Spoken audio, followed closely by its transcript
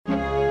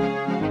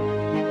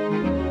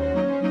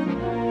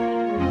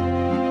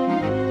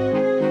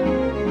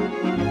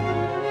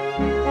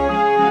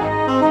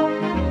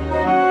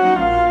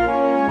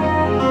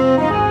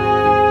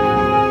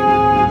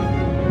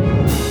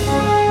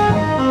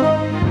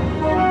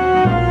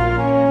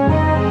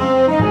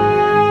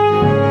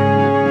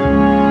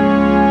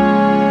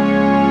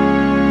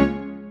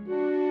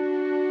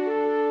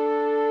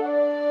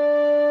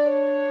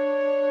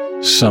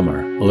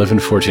Summer,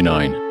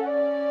 1149.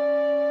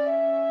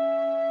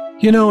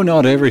 You know,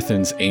 not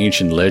everything's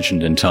ancient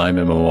legend and time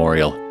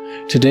immemorial.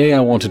 Today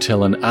I want to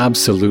tell an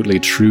absolutely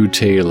true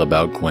tale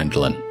about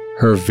Gwendolyn.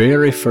 Her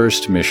very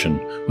first mission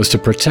was to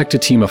protect a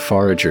team of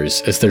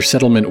foragers as their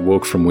settlement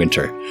woke from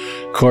winter.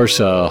 Of course,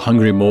 a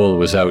hungry mole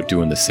was out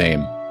doing the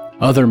same.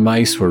 Other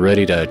mice were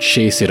ready to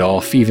chase it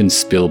off, even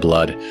spill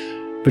blood.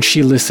 But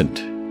she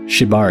listened,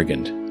 she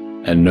bargained,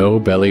 and no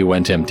belly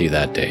went empty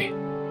that day.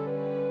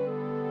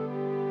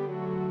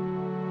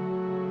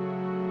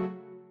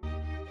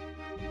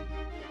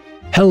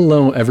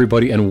 Hello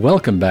everybody and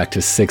welcome back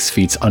to 6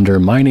 Feet Under.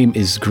 My name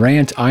is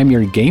Grant. I'm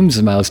your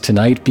Games Mouse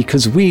tonight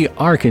because we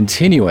are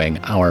continuing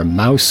our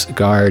Mouse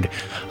Guard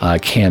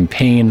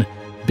campaign,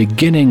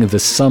 beginning the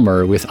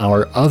summer with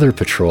our other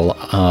patrol,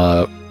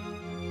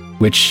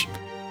 which,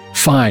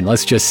 fine,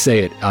 let's just say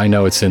it. I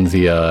know it's in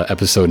the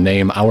episode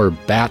name, our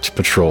Bat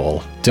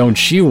Patrol.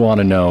 Don't you want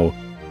to know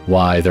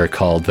why they're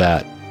called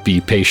that?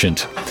 Be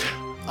patient.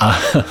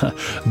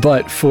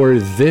 But for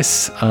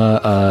this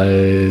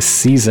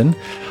season,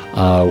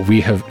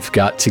 we have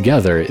got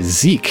together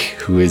Zeke,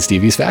 who is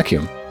Devious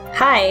Vacuum.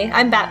 Hi,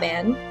 I'm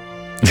Batman.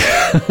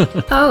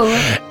 Oh.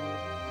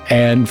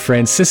 And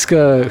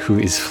Francisca, who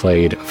is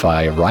played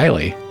by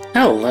Riley.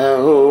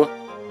 Hello.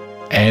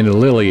 And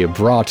Lily,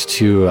 brought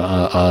to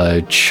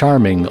a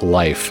charming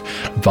life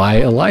by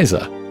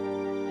Eliza.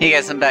 Hey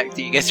guys, I'm back.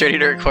 Are you guys ready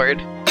to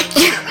record?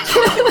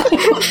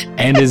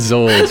 And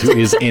Isolde, who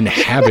is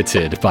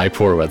inhabited by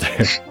Poorweather.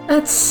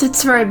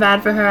 It's very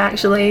bad for her,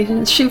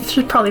 actually. She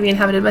should probably be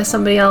inhabited by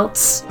somebody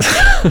else.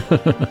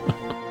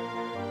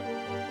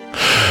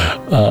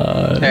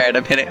 Alright,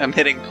 I'm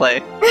hitting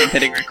play. I'm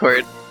hitting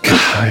record.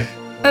 God,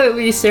 Oh,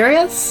 were you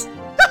serious?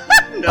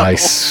 No.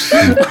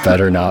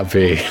 better not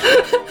be.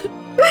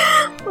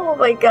 Oh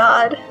my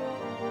god.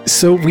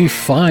 So we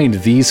find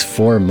these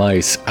 4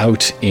 mice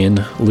out in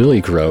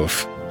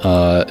Lilygrove.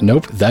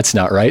 Nope, that's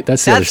not right.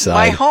 That's the other side.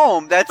 That's my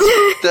home. That's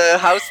the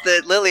house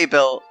that Lily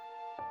built.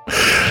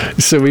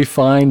 So we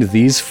find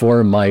these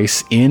 4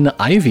 mice in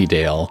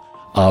Ivydale,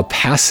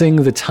 passing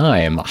the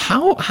time.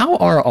 How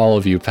are all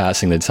of you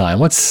passing the time?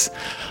 What's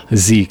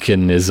Zeke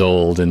and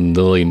Isolde and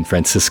Lily and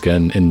Francisca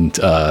and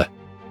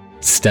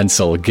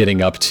Stencil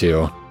getting up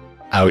to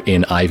out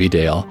in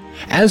Ivydale?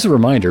 As a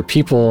reminder,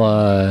 people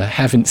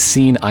haven't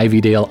seen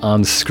Ivydale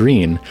on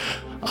screen.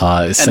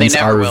 And they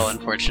never will,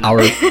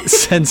 unfortunately.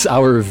 Since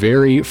our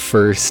very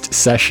first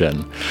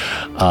session,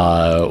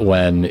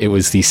 when it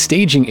was the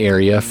staging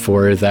area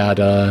for that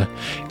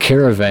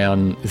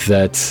caravan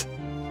that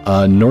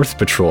North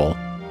Patrol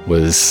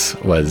was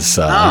You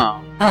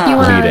want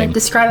to leading.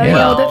 describe it a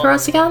little bit for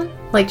us again?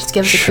 Like, just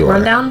give us a quick Sure.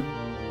 rundown?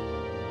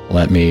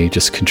 Let me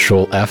just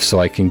Control F so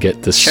I can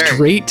get the Sure.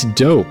 straight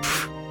dope.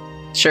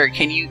 Sure.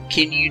 Can you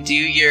do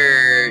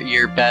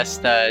your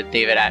best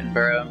David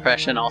Attenborough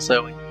impression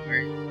also?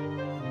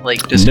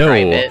 Like, describe No,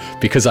 it.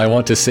 because I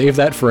want to save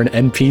that for an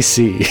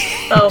NPC.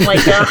 Oh my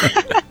god.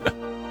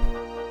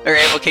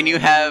 Alright, well, can you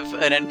have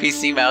an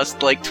NPC mouse,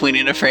 like,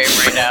 tweening a frame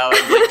right now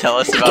and, like, tell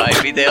us about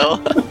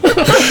Ivydale?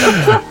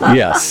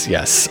 Yes.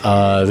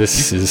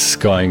 This is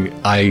going...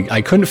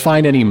 I couldn't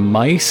find any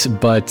mice,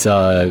 but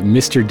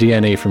Mr.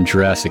 DNA from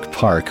Jurassic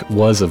Park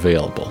was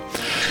available.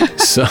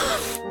 So...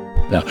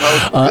 No.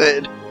 Oh,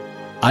 good.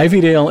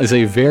 Ivydale is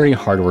a very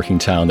hardworking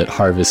town that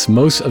harvests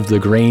most of the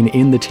grain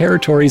in the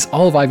territories.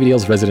 All of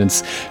Ivydale's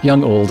residents,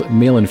 young, old,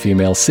 male and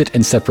female, sit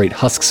and separate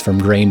husks from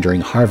grain during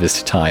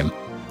harvest time,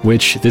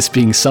 which, this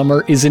being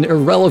summer, is an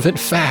irrelevant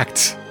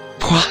fact.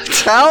 What?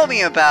 Tell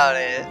me about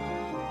it.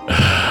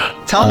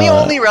 Tell me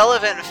only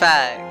relevant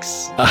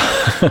facts.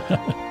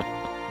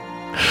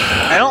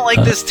 I don't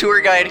like this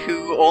tour guide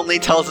who only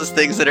tells us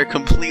things that are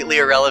completely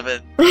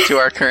irrelevant to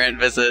our current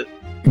visit.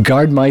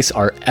 Guard mice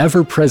are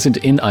ever present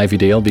in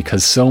Ivydale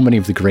because so many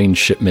of the grain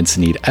shipments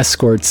need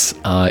escorts.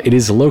 It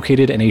is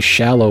located in a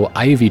shallow,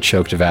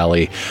 ivy-choked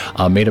valley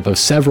made up of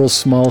several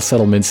small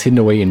settlements hidden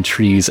away in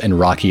trees and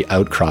rocky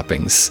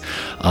outcroppings.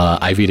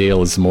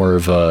 Ivydale is more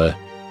of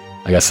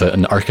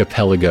an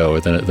archipelago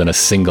than a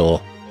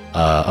single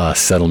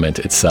settlement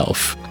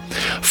itself.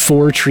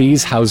 4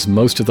 trees house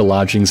most of the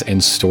lodgings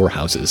and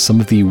storehouses.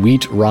 Some of the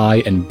wheat,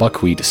 rye, and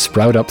buckwheat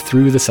sprout up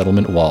through the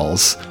settlement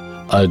walls.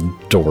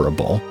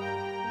 Adorable.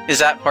 Is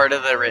that part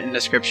of the written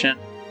description?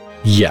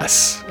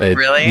 Yes. It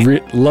Really?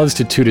 Loves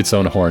to toot its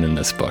own horn in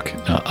this book.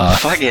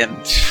 Fucking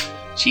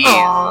jeez.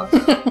 Aw.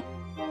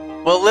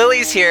 Well,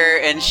 Lily's here,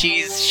 and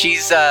she and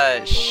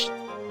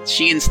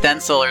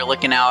Stencil are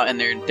looking out, and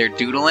they're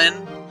doodling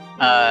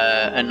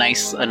a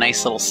nice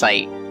little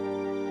site.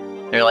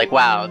 They're like,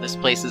 "Wow, this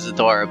place is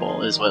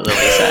adorable," is what Lily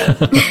said,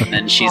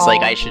 and she's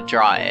like, "I should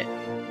draw it."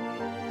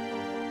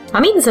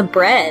 I'm eating some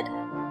bread.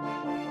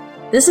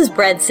 This is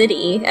Bread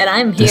City, and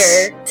I'm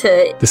here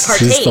to This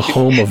partake. is the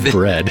home of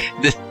bread.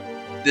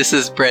 This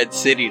is Bread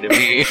City to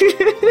me.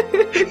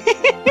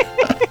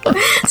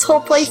 This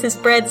whole place is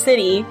Bread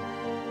City.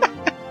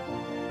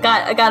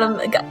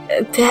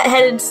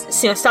 Headed,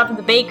 stopped at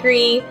the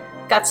bakery,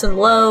 got some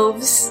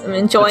loaves. I'm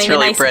enjoying It's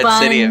really a nice Bread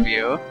bun. City of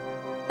you.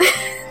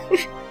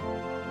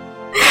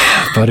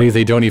 Buddy,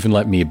 they don't even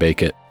let me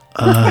bake it.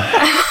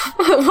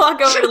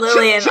 Walk over to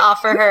Lily and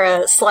offer her a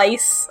hot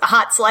slice.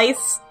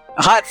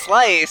 A hot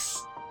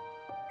slice?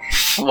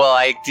 Well,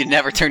 I did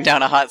never turn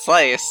down a hot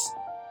slice.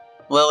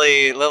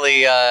 Lily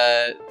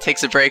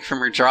takes a break from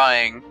her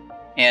drawing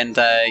and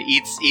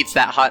eats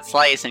that hot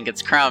slice and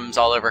gets crumbs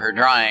all over her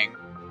drawing.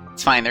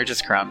 It's fine, they're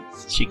just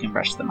crumbs. She can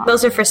brush them off.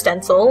 Those are for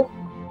stencil.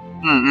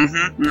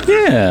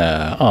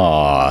 Yeah,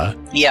 aw.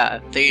 Yeah,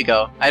 there you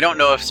go. I don't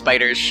know if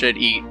spiders should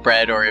eat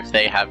bread or if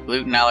they have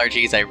gluten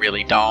allergies. I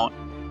really don't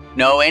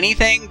know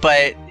anything,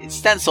 but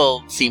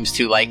stencil seems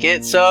to like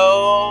it,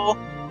 so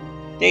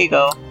there you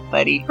go,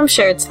 buddy. I'm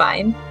sure it's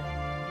fine.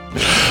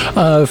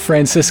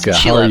 Francisca,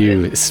 how are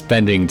you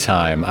spending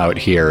time out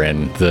here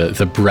in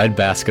the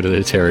breadbasket of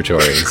the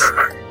territories?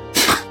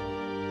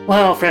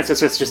 Well,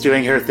 Francisca's just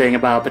doing her thing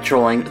about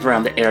patrolling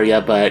around the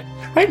area, but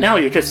right now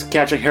you're just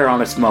catching her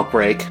on a smoke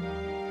break.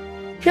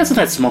 She hasn't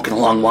had smoke in a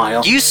long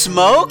while. You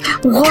smoke?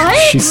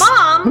 What?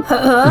 Mom?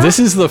 This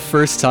is the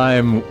first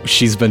time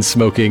she's been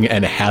smoking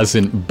and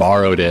hasn't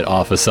borrowed it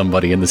off of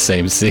somebody in the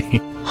same scene.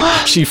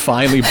 She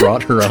finally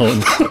brought her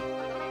own.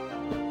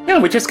 Yeah,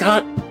 we just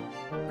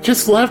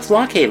left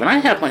Lockhaven. I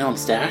have my own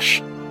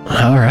stash.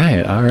 All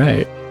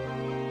right.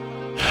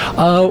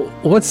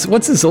 What's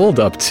Isolde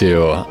up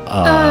to?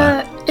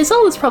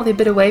 Isolde is probably a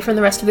bit away from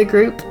the rest of the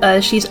group.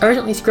 She's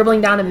urgently scribbling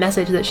down a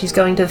message that she's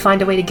going to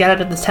find a way to get out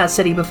of this Taz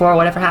city before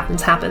whatever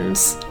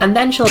happens. And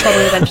then she'll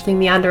probably eventually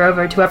meander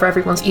over to wherever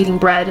everyone's eating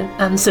bread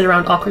and sit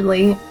around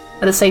awkwardly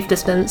at a safe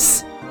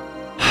distance.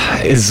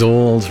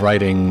 Isolde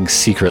writing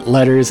secret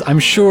letters. I'm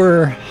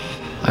sure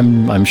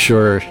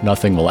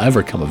nothing will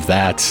ever come of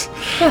that.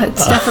 Yeah,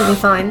 it's definitely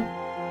fine.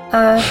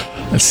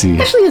 Let's see.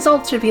 Actually,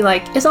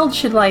 Isolde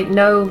should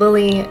know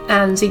Lily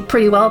and Zeke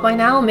pretty well by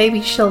now.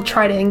 Maybe she'll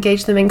try to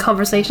engage them in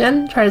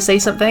conversation, try to say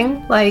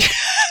something, like...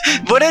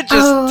 What a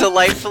just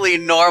delightfully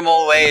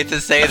normal way to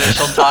say that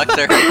she'll talk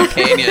to her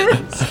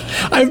companions.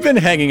 I've been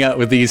hanging out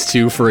with these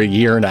two for a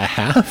year and a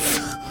half.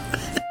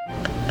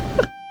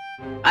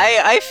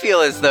 I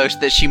feel as though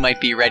that she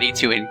might be ready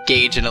to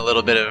engage in a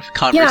little bit of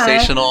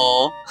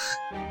conversational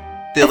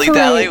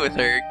dilly-dally with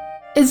her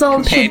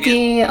Isolde companion. should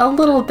be a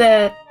little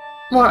bit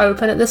more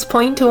open at this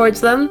point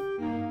towards them.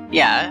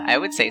 Yeah, I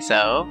would say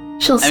so.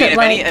 She'll sit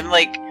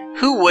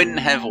who wouldn't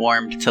have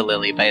warmed to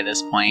Lily by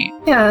this point?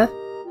 Yeah.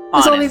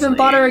 Isolde even Honestly.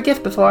 bought her a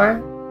gift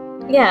before.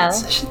 Yeah.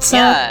 So she'd say,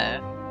 Yeah.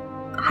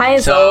 Hi,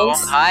 Isolde.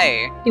 So,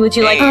 hi. Would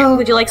you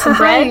like some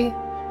bread?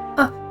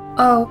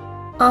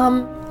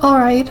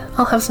 Alright,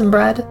 I'll have some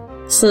bread.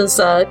 This is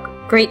a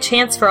great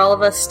chance for all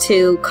of us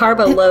to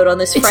carbo load on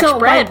this It's fresh not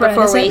bread white bread,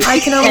 before is we it? I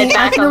can head only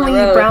back on the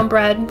eat road. brown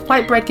bread.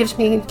 White bread gives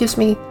me,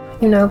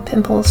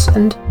 pimples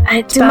and...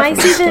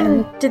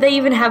 Do they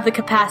even have the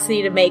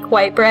capacity to make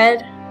white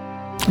bread?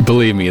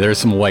 Believe me, there's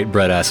some white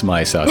bread ass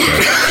mice out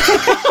there.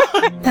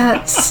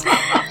 That's...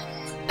 I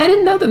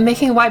didn't know that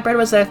making white bread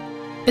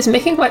is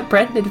making white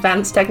bread an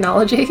advanced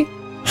technology?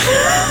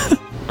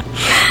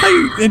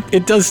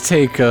 It does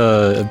take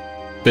a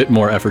bit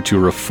more effort to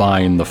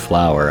refine the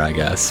flour, I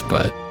guess,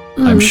 but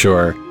I'm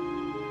sure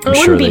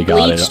they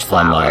got it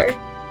on lock.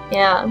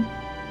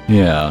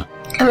 Yeah.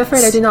 I'm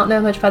afraid I do not know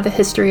much about the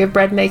history of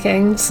bread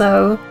making,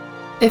 so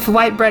if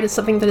white bread is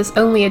something that is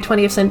only a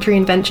 20th century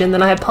invention,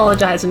 then I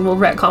apologize and will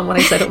retcon what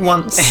I said at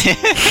once.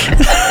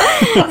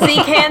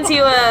 Zeke hands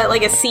you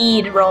a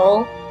seed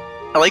roll.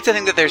 I like to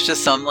think that there's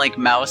just some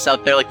mouse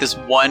out there, this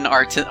one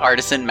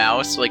artisan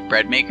mouse,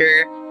 bread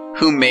maker,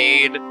 who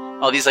made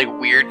all these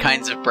weird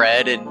kinds of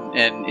bread, and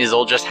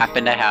Isolde just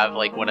happened to have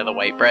one of the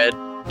white bread.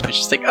 And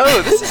she's like,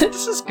 oh, this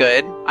is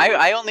good.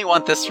 I only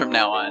want this from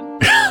now on.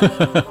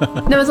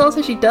 No, it's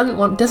also she doesn't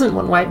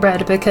want white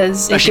bread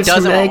because it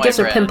gives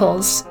her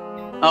pimples.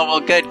 Oh, well,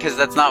 good, because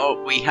that's not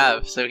what we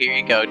have. So here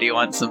you go. Do you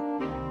want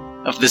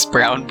some of this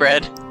brown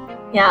bread?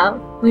 Yeah,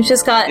 we've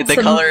just got the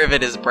color of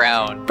it is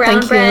brown.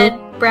 Thank bread,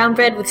 you. brown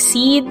bread with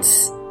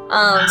seeds.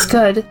 It's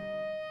good.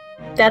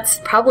 That's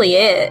probably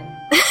it.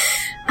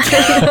 I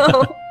don't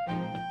know.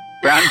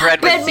 Brown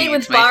bread with seeds, made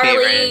with my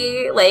barley.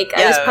 favorite.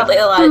 There's probably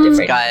a lot of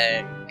different. It's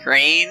got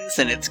grains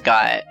and it's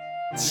got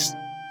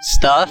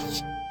stuff.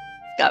 It's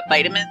got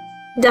vitamins.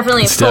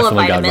 Definitely It's full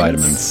definitely of got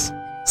vitamins.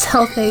 vitamins. It's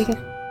healthy.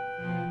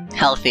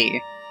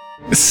 Healthy.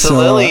 So So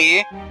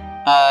Lily,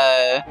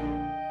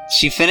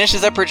 she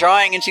finishes up her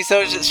drawing and she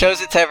shows it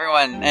to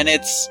everyone, and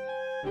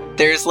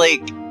there's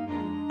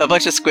a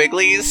bunch of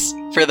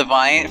squigglies for the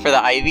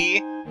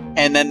ivy,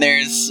 and then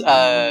there's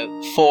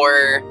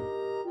four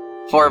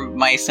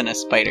mice and a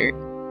spider.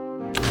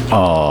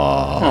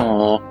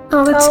 Aww.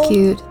 Oh, that's Oh.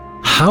 cute.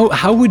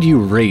 How would you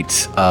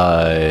rate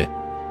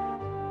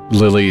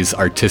Lily's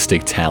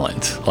artistic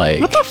talent?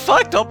 What the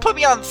fuck? Don't put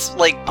me on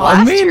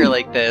blast here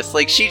like this.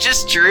 She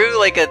just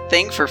drew a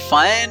thing for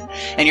fun,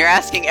 and you're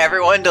asking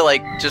everyone to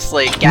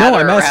gather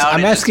I'm around. I'm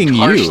and asking just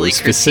you harshly critique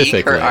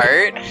specifically. her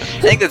art. I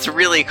think that's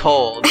really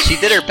cold. She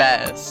did her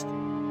best.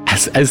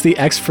 As the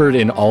expert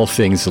in all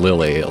things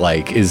Lily,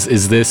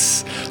 is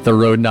this the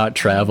road not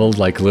traveled?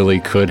 Lily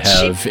could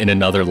have in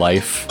another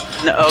life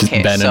No,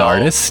 okay, been an so,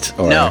 artist?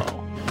 Or? No,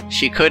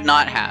 she could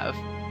not have.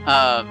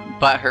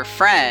 But her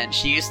friend,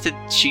 she used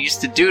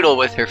to doodle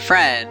with her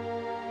friend,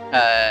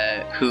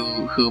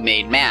 who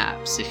made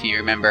maps. If you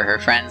remember her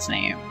friend's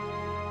name.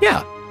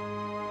 Yeah.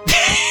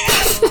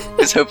 I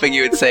was hoping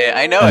you would say it.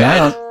 I know it.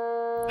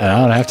 I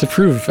don't have to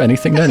prove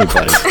anything to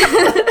anybody.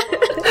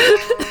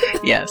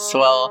 Yes,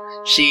 well,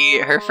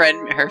 her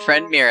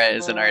friend Mira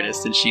is an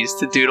artist, and she used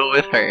to doodle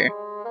with her,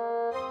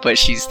 but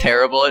she's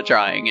terrible at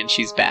drawing, and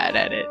she's bad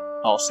at it,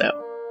 also,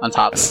 on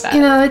top of that.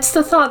 You know, it's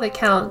the thought that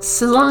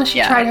counts. As long as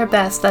she tried her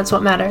best, that's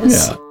what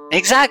matters. Yeah.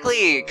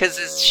 Exactly,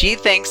 because she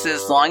thinks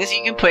as long as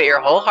you can put your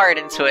whole heart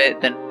into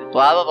it, then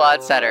blah blah blah,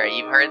 etc.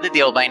 You've heard the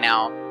deal by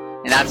now,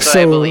 and that's what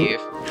I believe.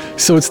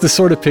 So it's the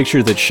sort of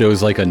picture that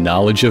shows like a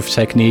knowledge of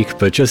technique,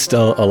 but just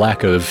a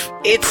lack of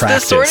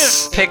practice the sort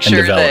of picture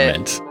and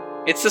development.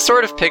 It's the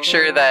sort of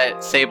picture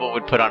that Sable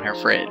would put on her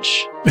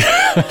fridge.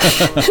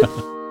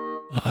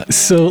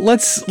 So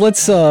let's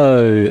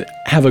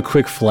have a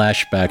quick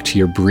flashback to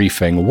your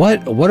briefing.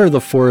 What are the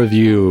four of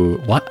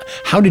you?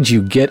 How did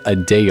you get a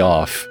day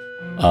off?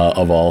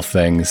 Of all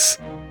things.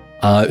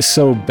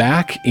 So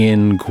back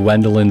in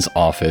Gwendolyn's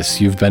office,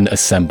 you've been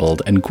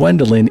assembled, and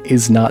Gwendolyn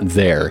is not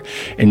there.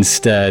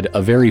 Instead,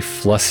 a very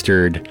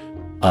flustered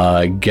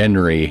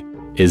Genry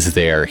is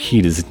there.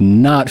 He does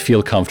not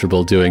feel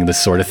comfortable doing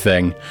this sort of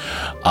thing.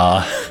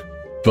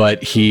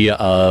 But he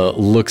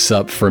looks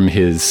up from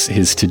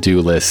his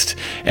to-do list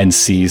and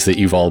sees that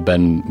you've all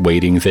been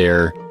waiting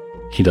there.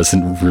 He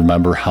doesn't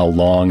remember how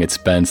long it's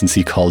been since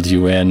he called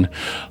you in.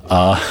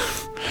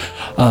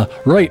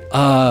 Right.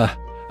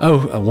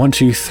 1,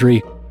 2,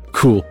 3.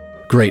 Cool.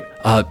 Great.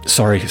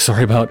 Sorry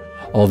about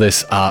all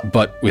this.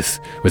 But with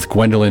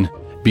Gwendolyn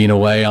being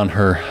away on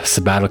her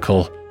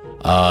sabbatical,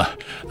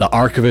 the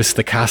archivist,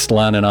 the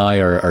Castellan, and I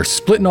are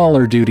splitting all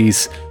our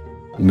duties.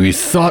 We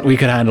thought we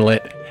could handle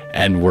it,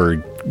 and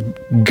we're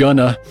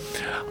gonna.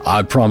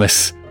 I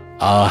promise.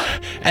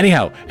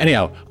 Anyhow,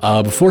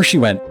 before she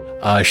went,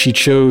 she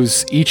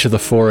chose each of the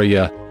four of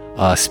you,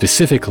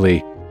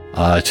 specifically,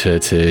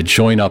 to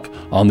join up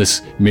on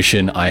this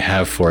mission I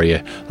have for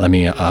you. Let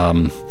me,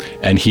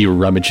 and he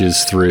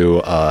rummages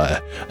through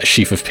a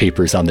sheaf of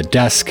papers on the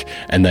desk,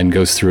 and then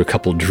goes through a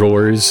couple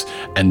drawers,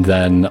 and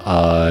then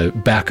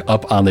back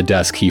up on the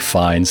desk he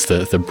finds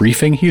the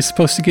briefing he's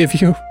supposed to give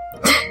you.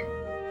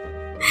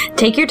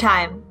 Take your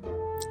time.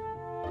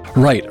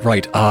 Right.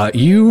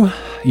 You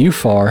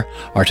four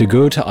are to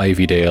go to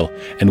Ivydale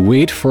and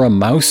wait for a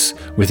mouse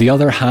with the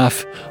other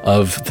half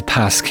of the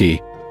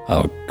passkey.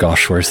 Oh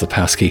gosh, where's the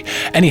passkey?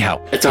 Anyhow,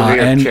 it's over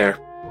your chair.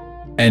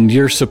 And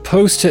you're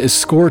supposed to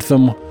escort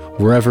them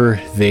wherever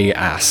they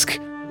ask.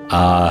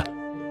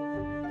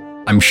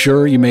 I'm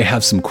sure you may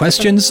have some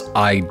questions.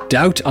 I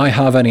doubt I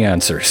have any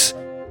answers.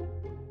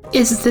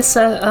 Is this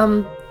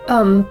a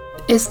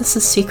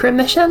secret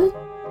mission?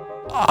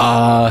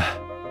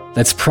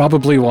 That's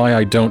probably why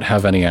I don't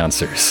have any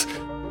answers.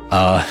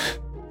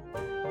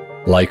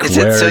 Like is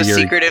where it so you're...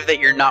 secretive that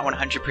you're not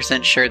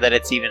 100% sure that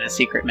it's even a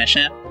secret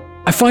mission?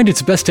 I find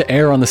it's best to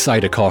err on the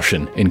side of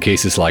caution in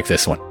cases like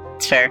this one.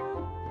 It's fair.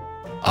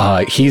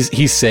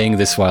 He's saying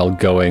this while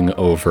going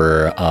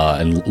over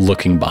and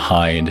looking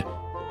behind,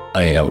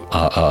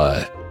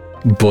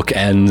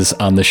 bookends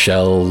on the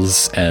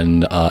shelves,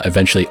 and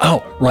eventually,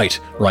 right.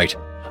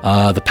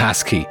 The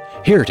passkey.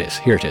 Here it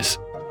is.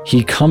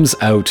 He comes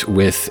out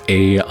with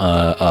a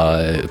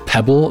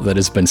pebble that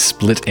has been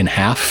split in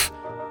half.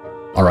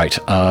 All right.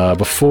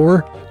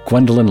 Before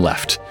Gwendolyn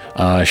left,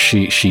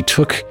 she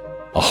took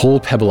a whole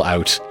pebble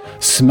out,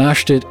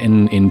 smashed it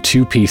in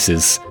two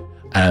pieces,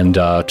 and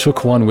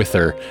took one with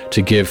her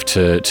to give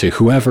to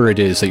whoever it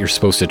is that you're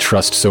supposed to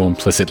trust so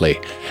implicitly,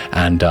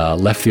 and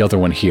left the other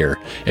one here.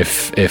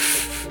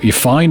 If you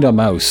find a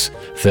mouse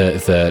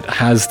that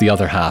has the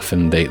other half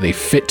and they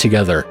fit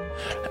together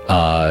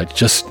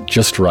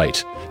just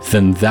right,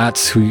 then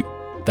that's who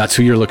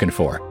you're looking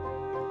for.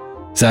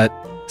 Is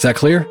that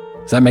clear?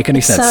 Does that make any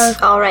sense?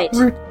 All right.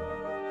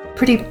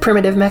 Pretty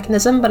primitive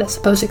mechanism, but I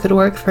suppose it could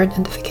work for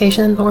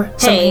identification or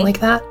something like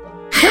that.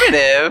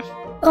 Primitive?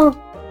 Oh,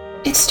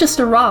 it's just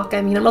a rock.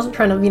 I mean, I wasn't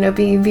trying to,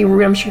 be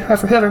rude. I'm sure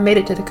whoever made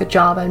it did a good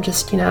job. I'm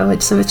just, it's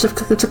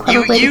a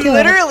clever way to do it. You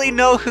literally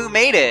know who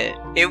made it.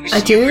 You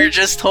were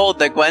just told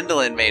that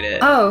Gwendolyn made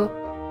it. Oh,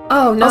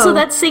 no. Also,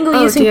 that's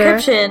single-use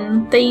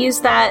encryption. They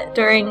used that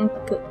during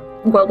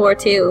World War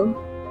II.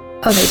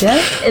 Oh, they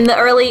did? In the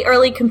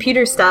early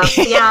computer stuff.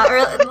 Yeah.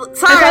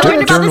 Sorry, I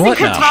learned about this in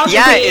cryptography.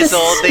 Yeah,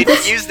 Isolde,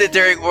 they used it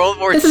during World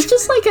War II. This is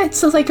just like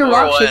a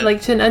rock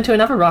shaped into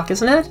another rock,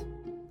 isn't it?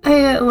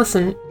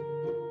 Listen.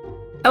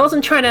 I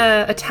wasn't trying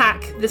to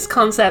attack this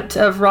concept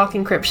of rock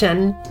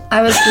encryption.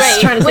 I was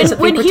just trying to say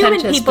something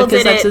pretentious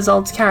because that's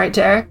Isolde's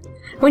character.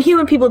 When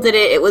human people did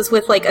it, it was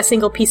with like a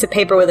single piece of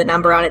paper with a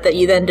number on it that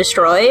you then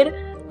destroyed.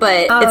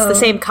 But it's the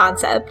same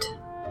concept.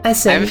 I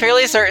see. I'm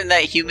fairly certain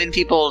that human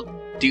people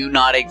do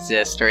not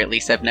exist, or at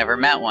least I've never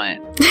met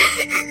one.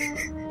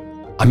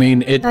 I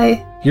mean,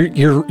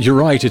 you're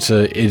right.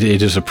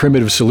 It is a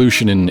primitive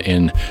solution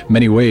in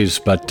many ways,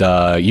 but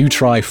you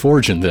try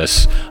forging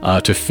this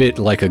to fit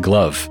like a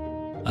glove.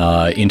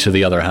 into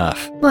the other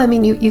half. Well, I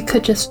mean, you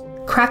could just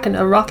crack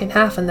a rock in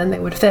half and then they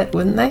would fit,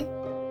 wouldn't they?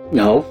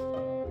 No.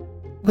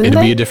 Wouldn't It'd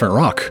they? be a different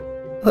rock.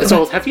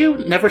 So, have you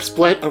never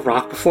split a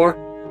rock before?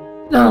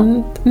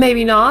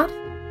 Maybe not.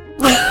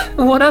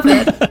 What of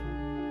it?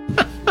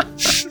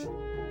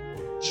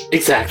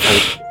 Exactly.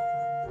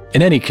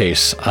 In any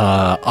case,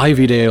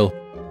 Ivydale,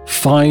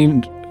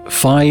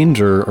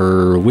 find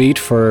or wait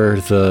for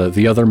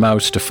the other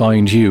mouse to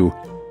find you.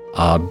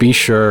 Be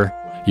sure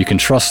you can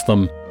trust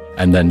them,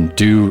 and then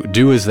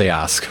do as they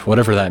ask,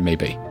 whatever that may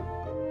be.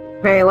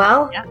 Very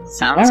well. Yeah,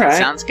 sounds All right.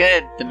 sounds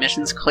good. The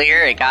mission's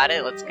clear. I got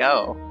it. Let's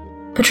go.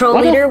 Patrol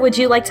What leader, would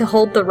you like to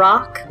hold the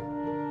rock?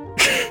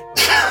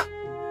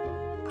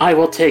 I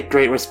will take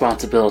great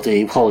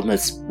responsibility holding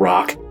this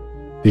rock.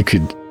 You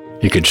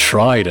could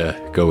try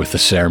to go with the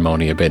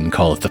ceremony a bit and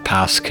call it the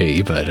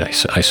passkey, but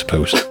I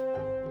suppose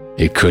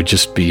it could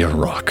just be a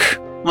rock.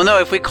 Well, no,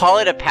 if we call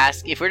it a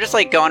passkey, if we're just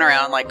like going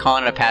around like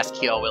calling it a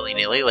passkey all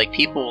willy-nilly, like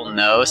people will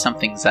know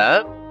something's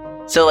up.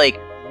 So like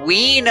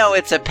we know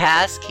it's a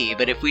passkey,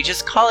 but if we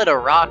just call it a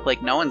rock,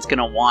 like no one's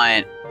gonna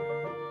want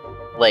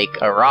like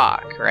a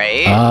rock,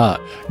 right?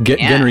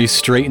 Genry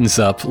straightens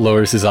up,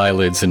 lowers his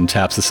eyelids, and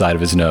taps the side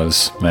of his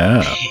nose.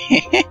 Yeah.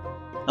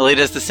 Lily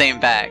does the same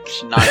back.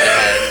 She nods her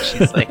head.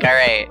 She's like, all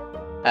right.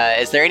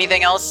 Is there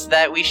anything else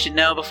that we should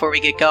know before we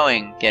get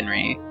going,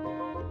 Genry?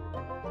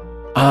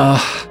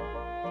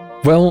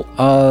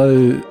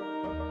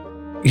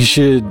 You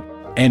should...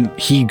 And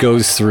he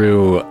goes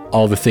through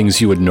all the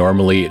things you would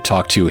normally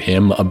talk to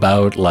him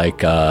about, like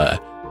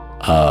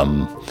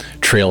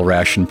trail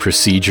ration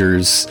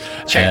procedures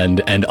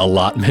and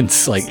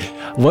allotments. Like,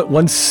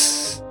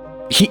 once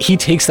he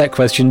takes that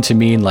question to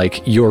mean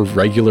like your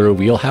regular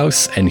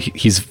wheelhouse, and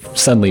he's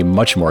suddenly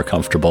much more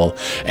comfortable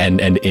and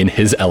in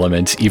his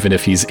element, even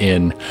if he's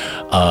in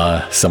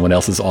someone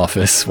else's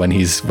office when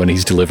he's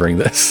delivering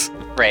this.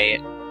 Right.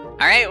 All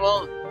right.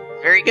 Well,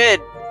 very good.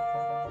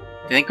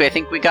 I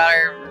think we got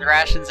our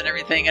rations and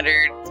everything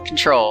under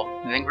control.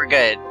 I think we're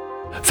good.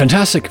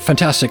 Fantastic.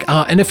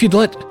 And if you'd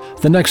let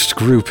the next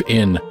group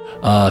in,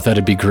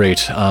 that'd be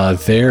great.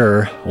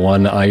 They're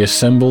one I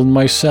assembled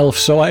myself,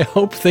 so I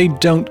hope they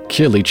don't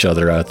kill each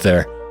other out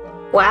there.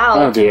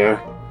 Wow. Oh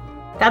dear.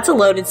 That's a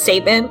loaded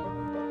statement.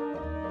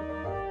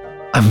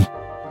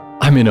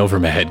 I'm in over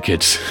my head,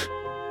 kids.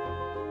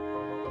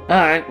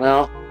 Alright,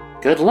 well,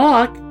 good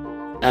luck.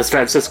 As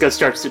Francisco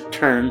starts to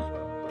turn,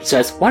 he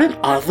says, "What an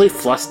oddly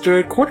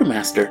flustered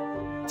quartermaster."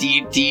 Do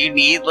you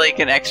need like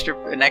an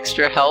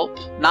extra help?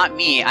 Not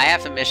me. I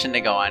have a mission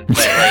to go on. But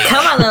like,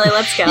 Come on, Lily,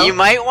 let's go. you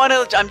might want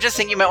to. I'm just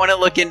saying you might want to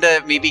look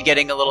into maybe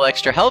getting a little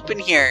extra help in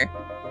here.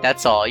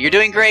 That's all. You're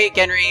doing great,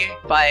 Genry.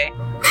 Bye.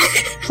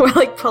 We're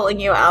like pulling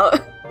you out.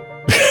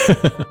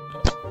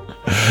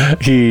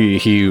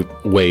 He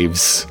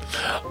waves.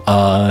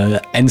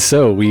 And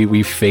so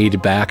we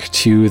fade back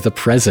to the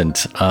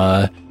present.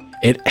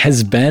 It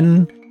has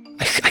been,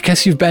 I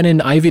guess you've been in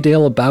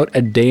Ivydale about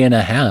a day and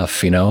a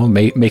half,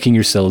 making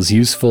yourselves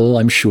useful,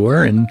 I'm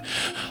sure, and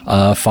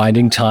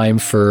finding time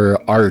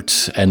for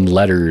art and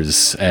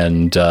letters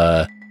and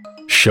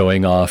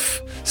showing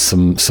off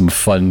some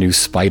fun new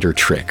spider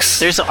tricks.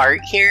 There's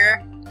art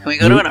here. Can we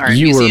go to an art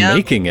museum? You were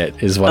making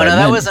it, is what I no,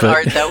 meant. that wasn't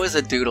art. That was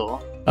a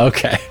doodle.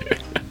 Okay.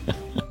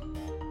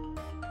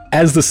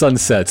 As the sun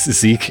sets,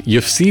 Zeke,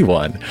 you see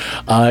one.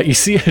 You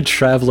see a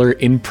traveler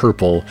in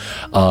purple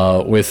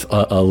with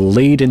a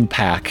laden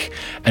pack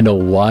and a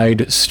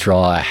wide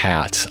straw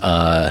hat,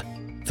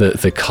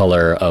 the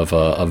color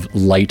of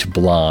light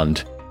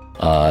blonde,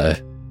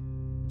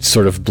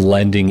 sort of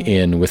blending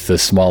in with the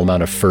small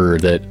amount of fur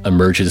that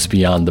emerges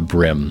beyond the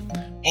brim.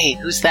 Hey,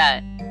 who's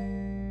that?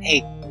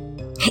 Hey,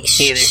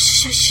 Hey,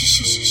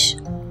 shh.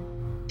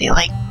 they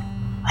like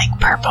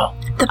purple.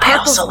 The I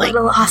purple's also a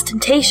little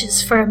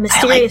ostentatious for a I like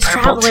mysterious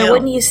purple traveler, too.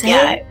 wouldn't you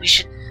say?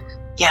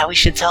 Yeah, we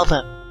should tell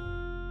them.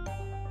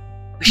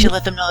 We should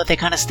let them know that they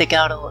kind of stick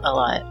out a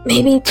lot.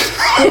 Maybe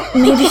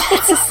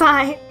that's a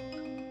sign.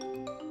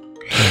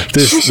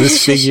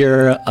 This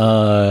figure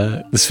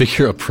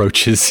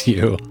approaches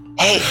you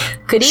Hey,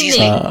 Good excuse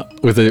evening. me.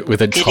 with a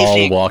Good tall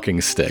evening. walking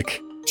stick.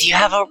 Do you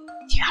happen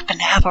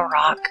to have a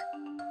rock?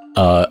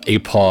 A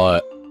paw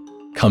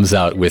comes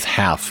out with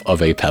half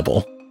of a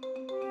pebble.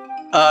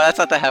 Oh, that's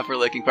not the half we're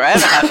looking for. I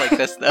have a half like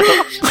this though.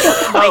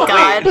 Oh my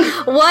god.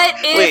 wait. What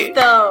if, Wait.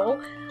 though?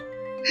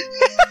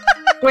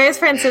 Where's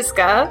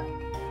Francisca?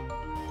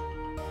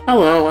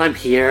 Hello, I'm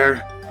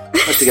here.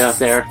 Let's go out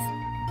there.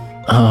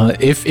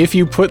 If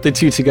you put the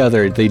two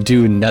together, they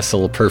do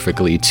nestle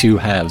perfectly, two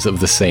halves of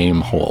the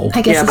same whole.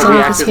 I guess Yeah, it's but we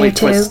Olympics here actively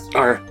too. twist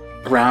our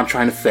around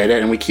trying to fit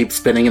it, and we keep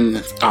spinning in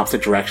the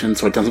opposite direction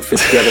so it doesn't fit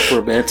together for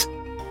a bit.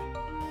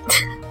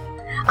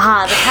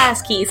 Ah, the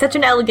passkey. Such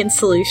an elegant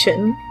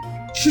solution.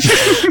 It's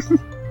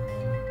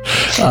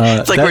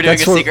like we're doing a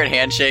secret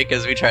handshake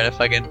as we try to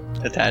fucking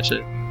attach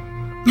it.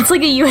 It's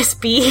like a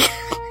USB.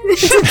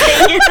 Take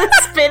it,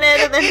 spin it,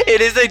 and then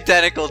It is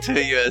identical to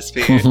a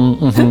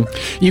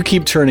USB. You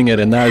keep turning it,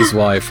 and that is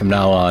why from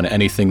now on,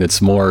 anything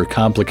that's more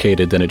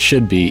complicated than it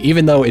should be,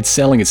 even though it's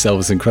selling itself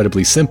as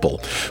incredibly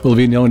simple, will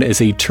be known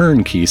as a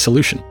turnkey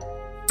solution.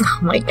 oh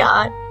my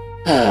god.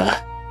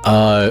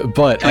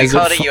 But Can we as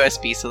call it a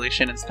USB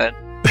solution instead?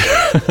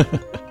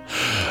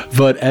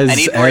 but as I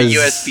need more as-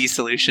 USB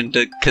solution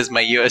because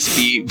my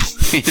USB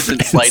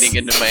isn't sliding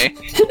into my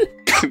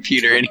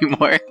computer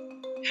anymore.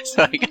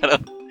 So I gotta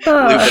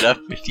loop it up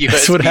with USB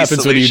That's what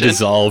happens when you solution.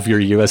 dissolve your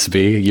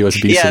USB Yeah,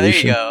 solution. there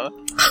you go.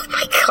 Oh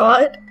my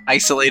god.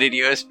 Isolated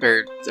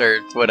USB or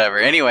whatever.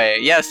 Anyway,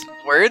 yes,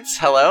 words.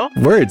 Hello.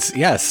 Words,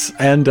 yes.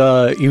 And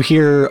you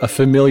hear a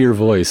familiar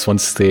voice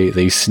once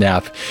they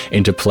snap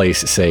into place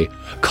say,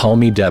 "Call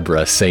me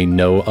Deborah, say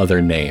no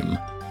other name."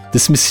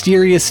 This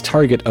mysterious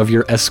target of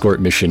your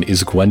escort mission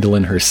is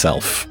Gwendolyn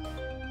herself.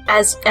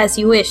 As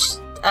you wish,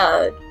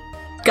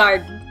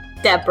 guard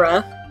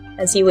Deborah.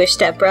 As you wish,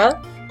 Deborah.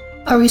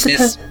 Are we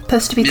Miss-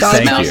 supposed to be Mrs. guards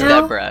Thank right Mouse you.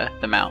 now? Deborah,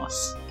 the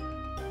mouse.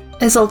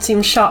 Isolde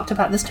seems shocked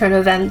about this turn of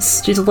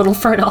events. She's a little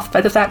thrown off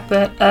by the fact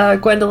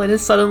that Gwendolyn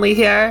is suddenly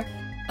here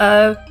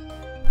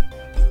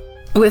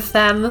with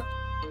them.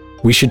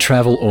 We should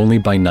travel only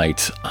by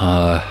night.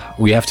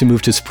 We have to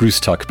move to Spruce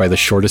Tuck by the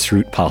shortest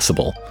route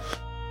possible.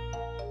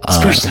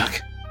 Spruce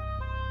Tuck.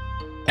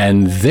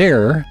 And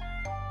there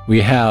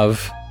we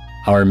have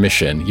our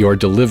mission. You're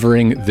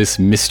delivering this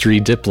mystery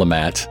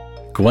diplomat,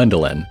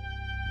 Gwendolyn.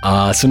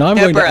 So now I'm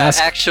going to Deborah,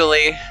 ask.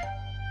 actually.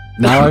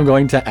 Now I'm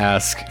going to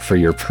ask for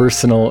your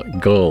personal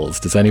goals.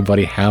 Does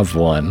anybody have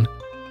one,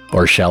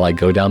 or shall I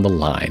go down the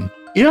line?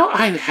 You know,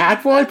 I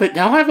had one, but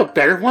now I have a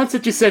better one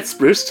since you said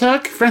Spruce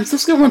Tuck.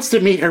 Francisca wants to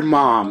meet her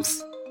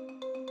moms.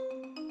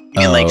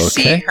 You can like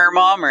see Okay. her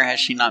mom, or has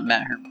she not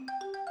met her?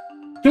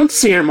 She wants to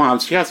see her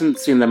moms. She hasn't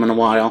seen them in a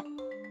while.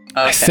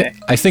 Okay.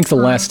 I think the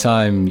last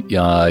time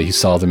you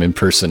saw them in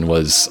person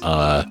was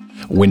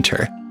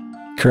winter.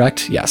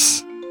 Correct?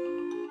 Yes.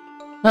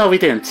 Well, we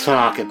didn't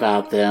talk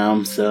about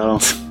them, so...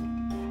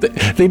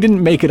 They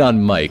didn't make it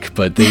on mic,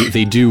 but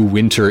they do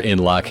winter in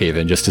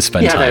Lockhaven just to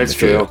spend Yeah, time that with is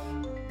true.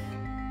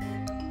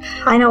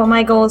 I know what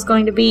my goal is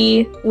going to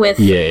be with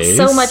Yes.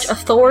 so much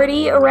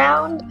authority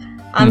around.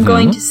 I'm Mhm.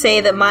 going to say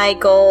that my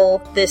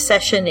goal this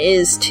session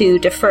is to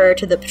defer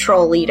to the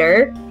patrol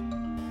leader.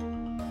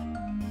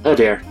 Oh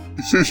dear.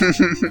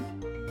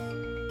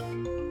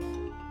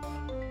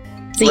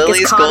 Zeke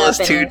Lily's caught goal up is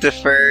in to it.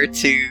 defer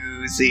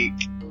to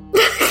Zeke.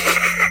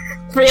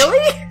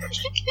 Really?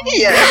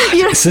 Yeah.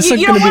 You, Is this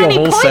you going to don't be want a any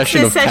whole points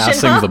session this of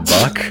passing huh? the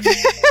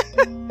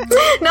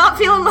buck? Not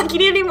feeling like you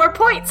need any more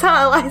points,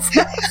 huh,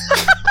 Eliza?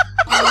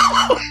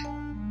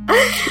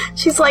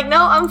 She's like,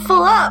 no, I'm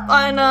full up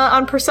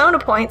on Persona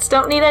points.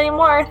 Don't need any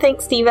more.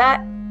 Thanks, T-Vat.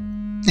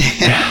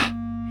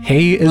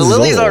 Hey, Well,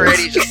 Lily's Isolde.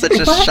 already just such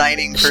a What?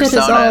 shining Shit,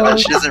 persona Isolde. that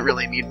she doesn't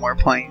really need more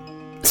points.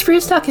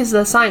 Spruce Tuck is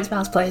the Science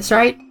Mouse place,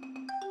 right?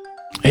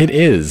 It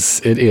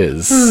is. It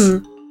is.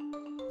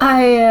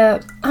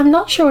 I'm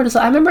not sure what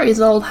Isolde... I remember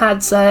Isolde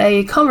had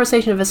a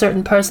conversation with a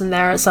certain person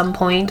there at some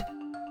point.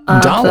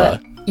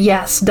 Dala.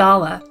 Yes,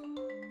 Dala.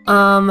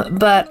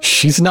 But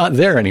She's not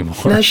there anymore.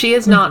 no, she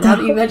is not. Now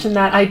that you mentioned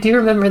that, I do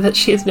remember that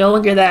she is no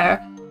longer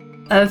there.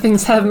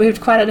 Things have moved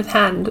quite out of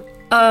hand.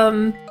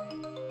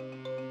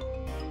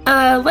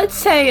 Let's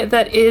say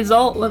that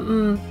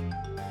Isolde...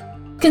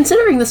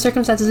 considering the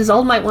circumstances,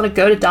 Isolde might want to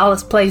go to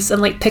Dala's place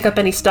and, like, pick up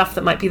any stuff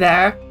that might be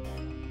there.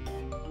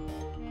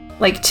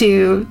 Like,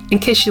 in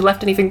case she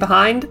left anything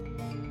behind.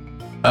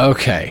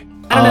 Okay.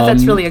 I don't know if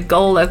that's really a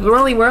goal. Though. We're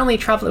only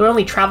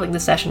traveling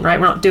this session, right?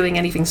 We're not doing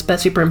anything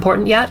super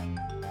important yet.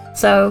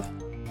 So,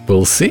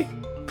 We'll see.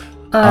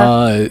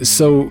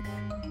 So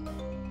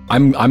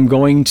I'm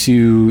going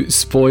to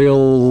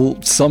spoil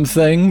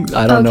something.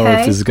 I don't know if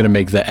Okay. this is going to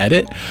make the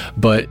edit,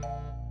 but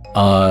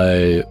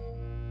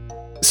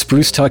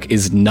Spruce Tuck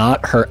is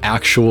not her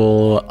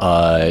actual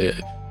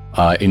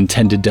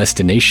intended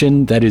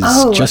destination. That is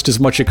Oh. just as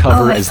much a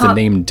cover I as the thought-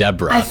 name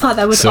Deborah. I thought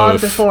that was So odd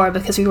if- before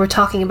because we were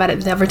talking about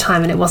it every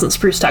time and it wasn't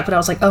Spruce Tuck, but I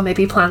was like, oh,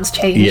 maybe plans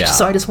changed, Yeah.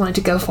 so I just wanted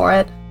to go for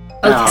it.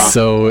 Okay. Oh.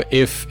 So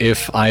if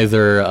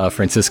either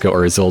Francisca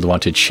or Isolde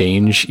want to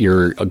change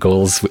your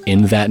goals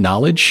in that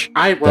knowledge,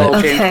 I will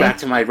Okay. change back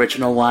to my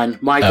original one.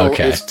 My goal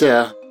Okay. is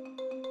to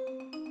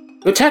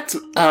protect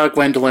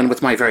Gwendolyn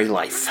with my very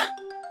life.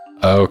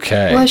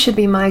 okay. What should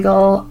be my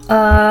goal?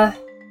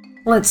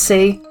 Let's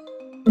see.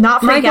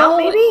 Not My freak out, goal-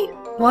 maybe?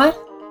 What?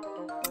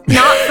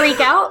 Not freak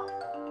out?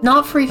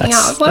 Not freaking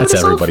That's- out. Why that's would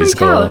Isolde everybody's freak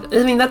goal. out?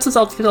 I mean, that's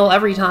Isolde's goal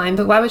every time,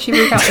 but why would she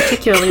freak out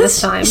particularly this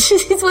time?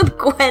 She's with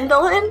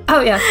Gwendolyn? Oh,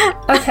 yeah.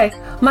 Okay.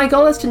 My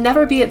goal is to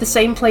never be at the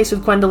same place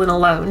with Gwendolyn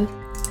alone.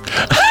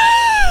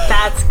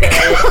 That's good.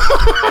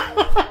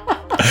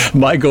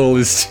 My goal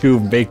is to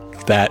make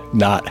that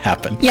not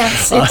happen.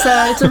 Yes,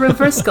 it's a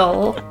reverse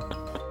goal.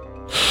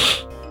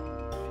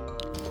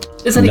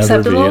 Is it Never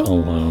acceptable? be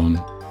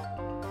alone.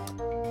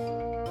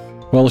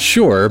 Well,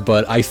 sure,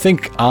 but I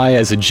think I,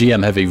 as a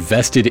GM, have a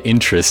vested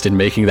interest in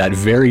making that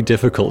very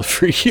difficult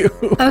for you,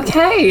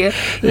 Okay.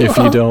 if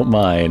you don't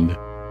mind.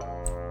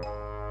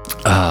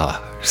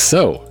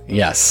 So,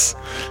 yes.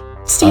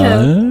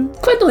 Stina,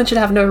 Gwendolyn should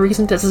have no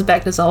reason to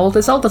suspect Isolde.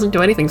 Isolde doesn't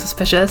do anything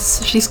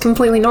suspicious. She's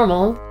completely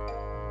normal.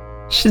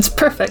 She's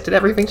perfect at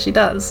everything she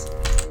does.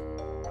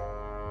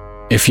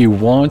 If you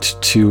want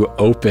to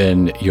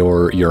open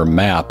your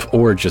map,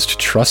 or just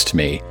trust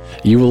me,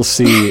 you will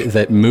see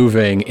that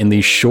moving in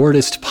the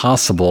shortest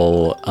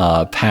possible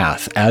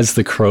path as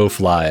the crow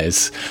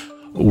flies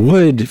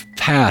would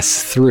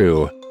pass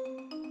through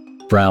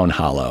Brown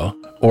Hollow,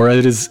 or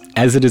as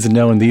it is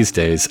known these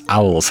days,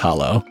 Owl's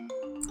Hollow.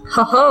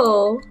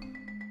 Ho-ho!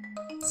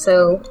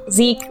 So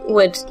Zeke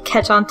would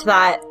catch on to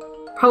that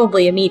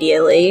probably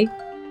immediately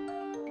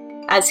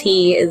as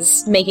he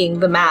is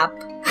making the map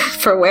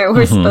for where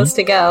we're supposed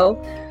to go.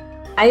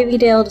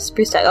 Ivydale to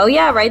Spruce Dale. Oh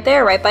yeah, right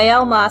there, right by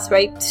Elmas,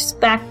 right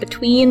smack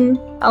between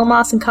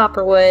Elmas and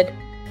Copperwood.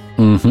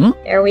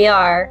 There we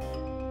are.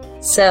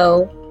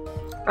 So,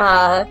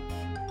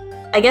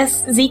 I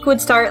guess Zeke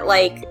would start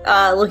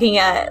looking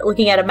at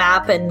a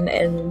map,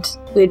 and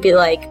we'd be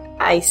like,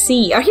 I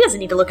see. Or he doesn't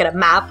need to look at a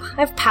map. I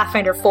have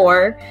Pathfinder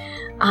 4.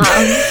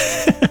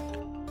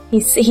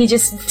 He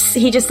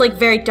just like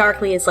very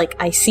darkly is like,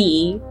 I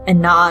see,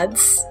 and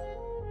nods.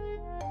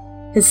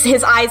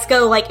 His eyes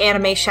go like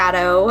anime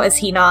shadow as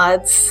he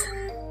nods.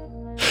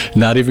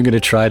 Not even going to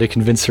try to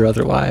convince her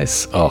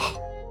otherwise. Oh.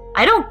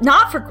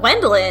 Not for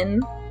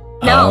Gwendolyn.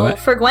 No,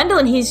 for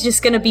Gwendolyn, he's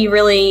just going to be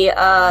really,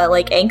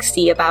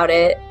 angsty about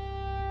it.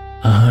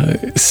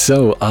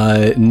 So,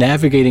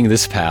 navigating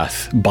this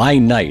path by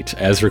night,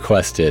 as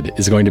requested,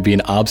 is going to be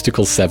an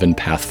Obstacle 7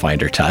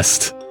 Pathfinder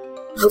test.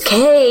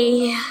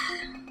 Okay.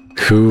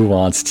 Who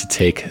wants to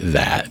take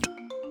that?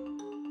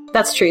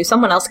 That's true.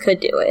 Someone else could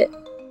do it.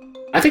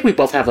 I think we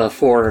both have a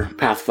 4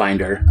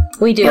 Pathfinder.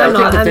 We do. Yeah, I'm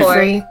not I'm 4.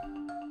 3.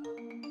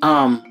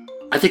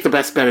 I think the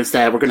best bet is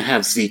that we're gonna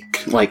have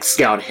Zeke,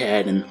 scout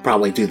ahead and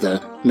probably do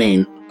the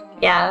main.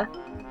 Yeah.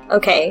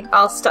 Okay.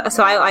 I'll start.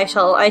 So I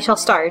shall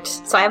start.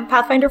 So I have a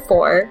Pathfinder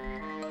 4.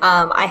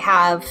 I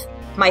have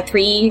my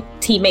 3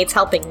 teammates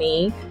helping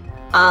me.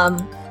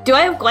 Do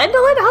I have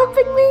Gwendolyn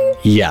helping me?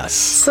 Yes.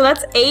 So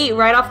that's 8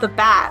 right off the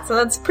bat. So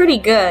that's pretty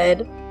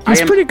good.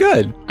 It's pretty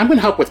good. I'm gonna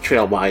help with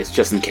Trailwise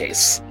just in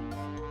case.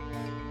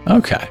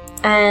 Okay.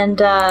 And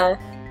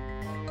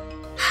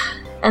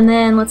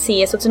then let's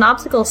see. So it's an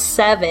obstacle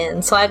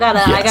 7. So I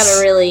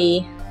gotta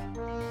really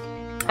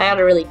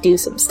do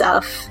some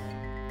stuff.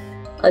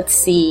 Let's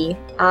see.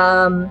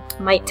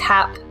 Might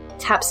tap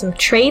some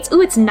traits.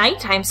 Ooh, it's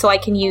nighttime, so I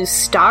can use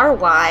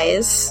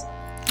Starwise.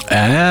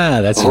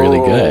 That's really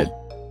good.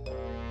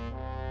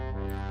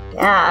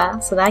 Yeah,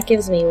 so that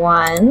gives me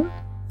 1.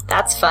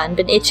 That's fun.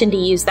 Been itching to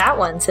use that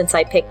one since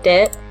I picked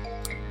it.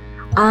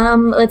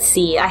 Let's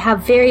see. I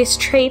have various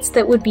traits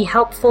that would be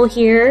helpful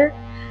here.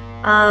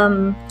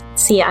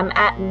 See, I'm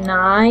at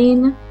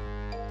 9.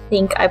 I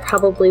think I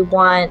probably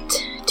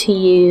want to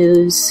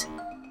use...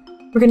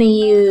 We're going to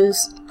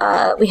use...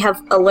 we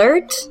have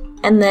Alert,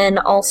 and then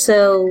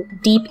also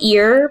Deep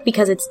Ear,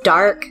 because it's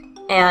dark,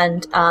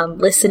 and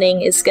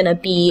listening is going to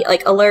be,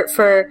 Alert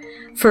for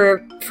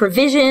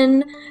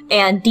vision,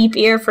 and Deep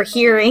Ear for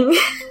hearing.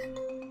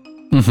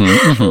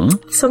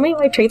 So many of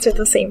my traits are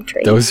the same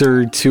trait. Those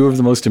are 2 of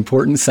the most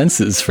important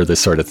senses for this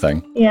sort of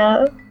thing.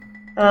 Yeah.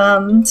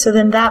 So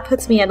then that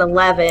puts me at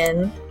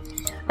 11.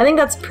 I think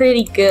that's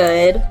pretty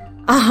good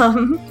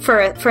for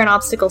an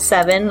obstacle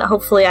 7.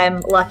 Hopefully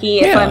I'm lucky.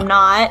 If I'm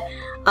not,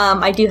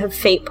 I do have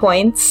fate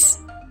points.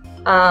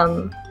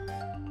 Or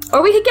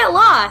we could get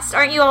lost.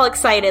 Aren't you all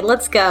excited?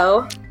 Let's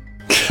go.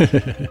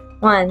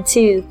 1,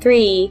 2,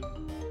 3,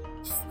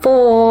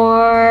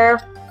 4,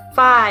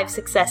 5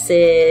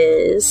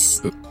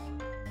 successes.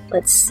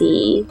 Let's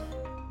see.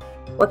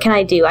 What can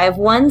I do? I have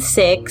 1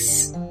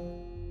 6.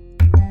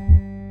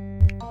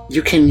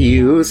 You can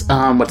use,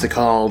 what's it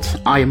called?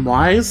 I Am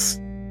Wise?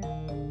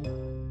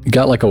 You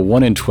got a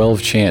 1 in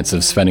 12 chance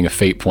of spending a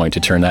fate point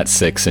to turn that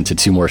 6 into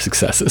 2 more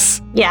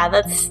successes. Yeah,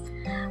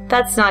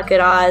 that's not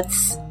good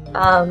odds.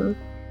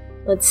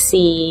 Let's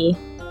see.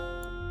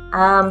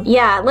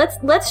 Yeah,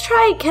 let's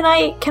try. Can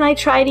I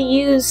try to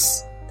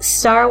use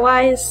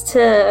Starwise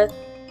to?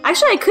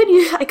 Actually,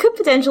 I could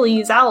potentially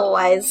use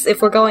Owlwise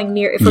if we're going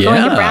going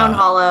to Brown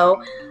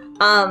Hollow.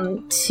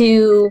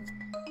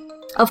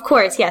 Of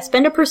course,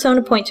 spend a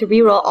persona point to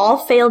reroll all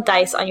failed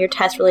dice on your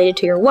test related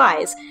to your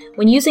wise.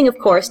 When using of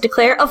course,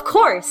 declare of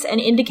course and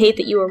indicate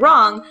that you were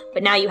wrong,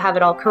 but now you have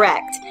it all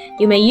correct.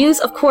 You may use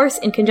of course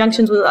in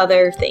conjunctions with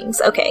other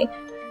things. Okay.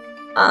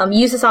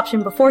 Use this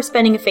option before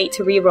spending a fate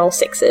to reroll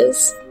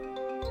 6s.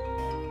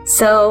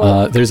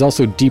 So there's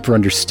also deeper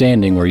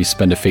understanding where you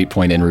spend a fate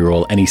point and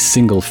reroll any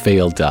single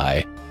failed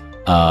die,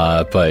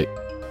 but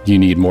you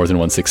need more than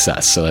 1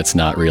 success, so that's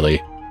not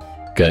really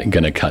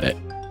gonna cut it.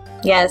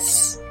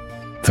 Yes.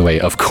 The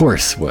way of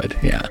course would,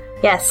 yeah.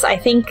 Yes, I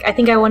think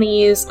I want to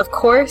use of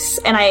course,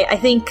 and I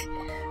think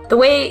the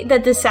way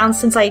that this sounds,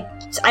 since I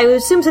would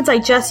assume since I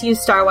just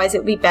used Starwise, it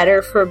would be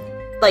better for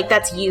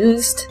that's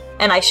used,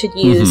 and I should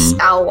use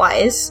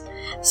Owlwise.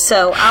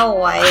 So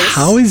Owlwise.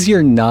 How is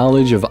your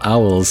knowledge of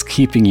owls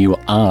keeping you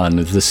on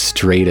the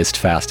straightest,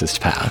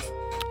 fastest path?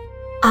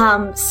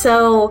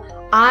 So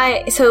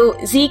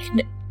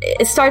Zeke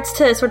starts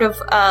to sort of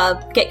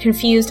get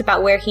confused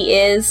about where he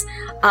is,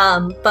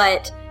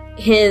 but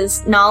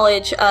his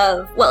knowledge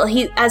of,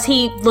 as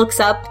he looks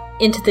up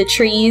into the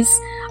trees,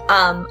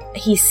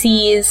 he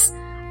sees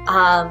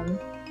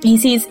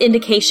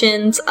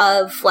indications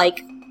of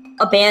like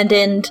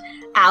abandoned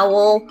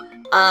owl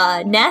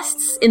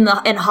nests in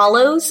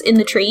hollows in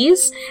the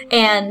trees,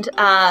 and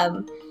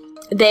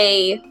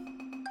they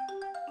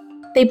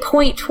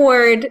point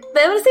toward.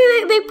 I would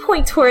say they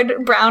point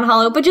toward Brown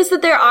Hollow, but just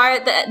that there are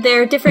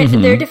different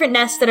there are different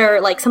nests that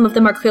are like, some of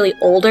them are clearly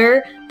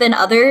older than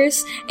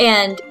others,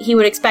 and he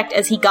would expect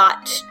as he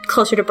got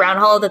closer to Brown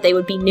Hollow that they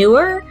would be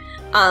newer,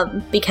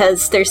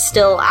 because there's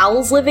still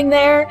owls living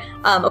there.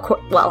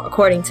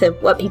 According to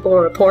what people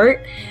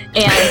report,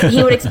 and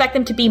he would expect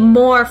them to be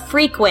more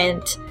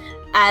frequent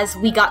as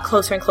we got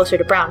closer and closer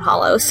to Brown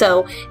Hollow.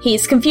 So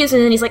he's confused,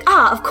 and then he's like,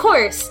 of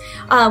course,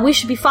 we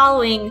should be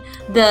following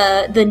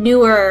the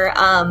newer,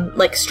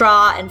 like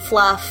straw and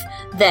fluff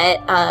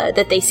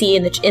that they see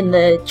in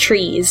the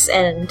trees,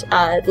 and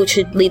which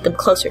should lead them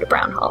closer to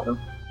Brown Hollow.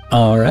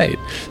 All right.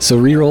 So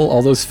reroll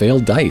all those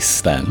failed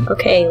dice then.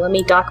 Okay, let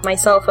me dock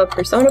myself a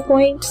persona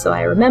point so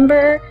I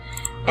remember.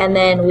 And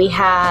then we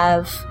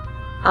have,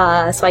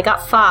 so I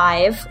got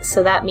 5,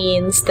 so that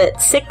means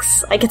that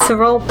 6, I get to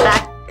roll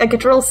back. I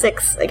could roll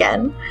 6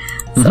 again.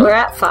 So we're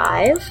at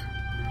 5.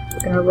 We're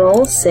gonna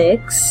roll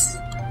 6.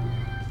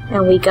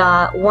 And we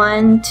got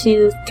 1,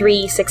 2,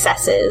 3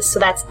 successes. So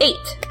that's 8.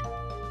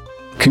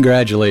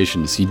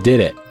 Congratulations, you did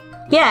it.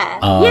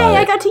 Yeah. Yay,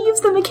 I got to use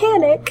the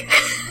mechanic.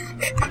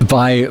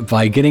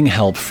 By getting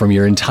help from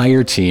your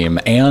entire team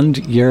and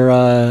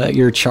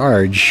your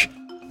charge,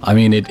 I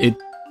mean,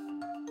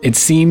 it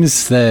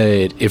seems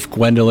that if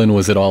Gwendolyn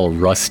was at all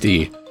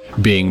rusty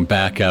being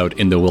back out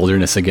in the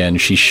wilderness again,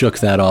 she shook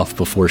that off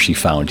before she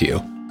found you.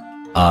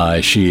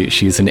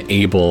 She's an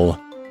able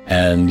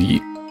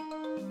and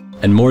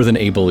more than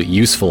able,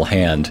 useful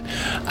hand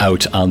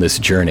out on this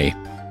journey.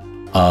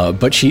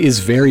 But she is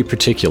very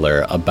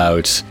particular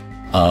about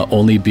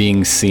only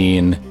being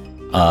seen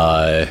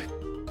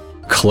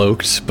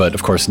cloaked, but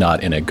of course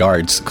not in a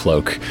guard's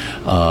cloak,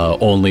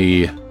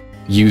 only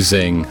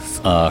using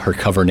her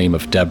cover name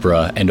of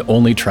Deborah, and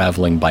only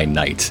traveling by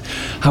night.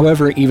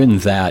 However, even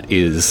that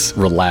is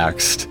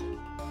relaxed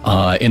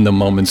in the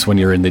moments when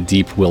you're in the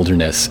deep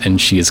wilderness, and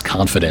she is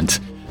confident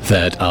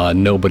that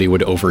nobody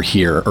would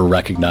overhear or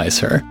recognize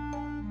her.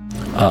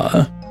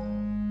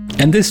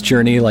 And this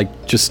journey,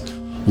 like, just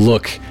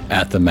look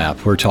at the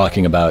map. We're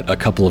talking about a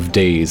couple of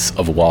days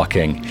of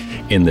walking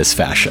in this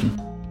fashion.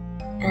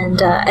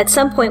 And at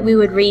some point we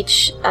would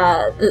reach,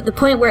 the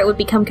point where it would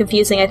become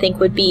confusing, I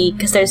think, would be,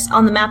 because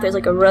on the map there's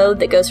like a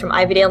road that goes from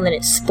Ivydale and then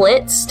it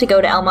splits to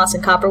go to Elmos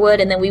and Copperwood,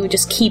 and then we would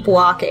just keep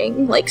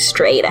walking, like,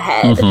 straight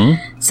ahead.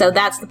 So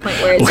that's the point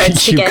where it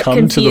starts to get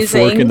confusing. You come to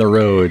the fork in the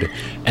road,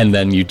 and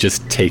then you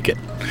just take it.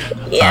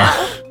 Yeah.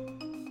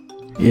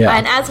 Yeah.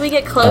 And as we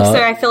get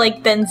closer, I feel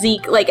like then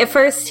Zeke, like, at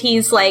first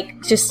he's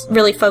like just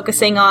really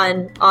focusing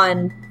on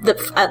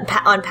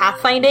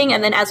pathfinding,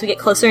 and then as we get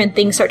closer and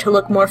things start to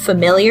look more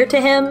familiar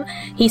to him,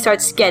 he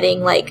starts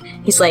getting like,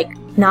 he's like,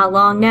 not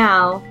long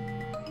now,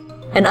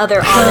 and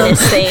other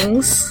ominous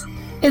things.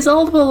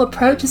 Isolde will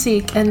approach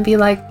Zeke and be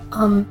like,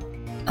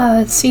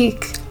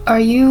 Zeke, are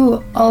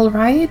you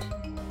alright?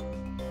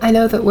 I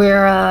know that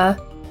we're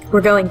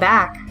going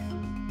back.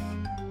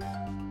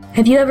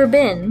 Have you ever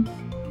been?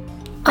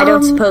 I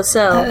don't suppose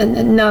so.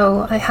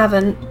 No, I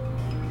haven't.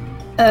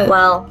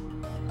 Well,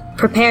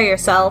 prepare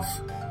yourself.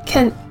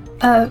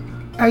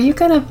 Are you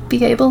gonna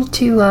be able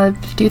to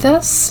do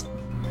this?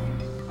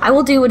 I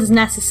will do what is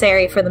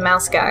necessary for the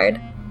Mouse Guard.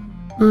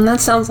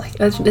 That sounds like,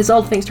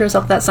 Isolde thinks to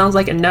herself, that sounds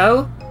like a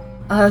no.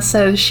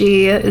 So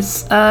she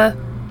is,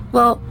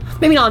 well,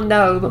 maybe not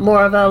no, but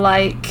more of a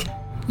like,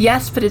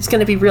 yes, but it's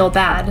gonna be real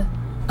bad.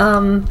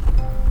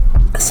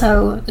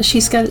 So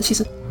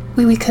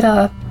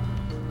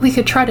we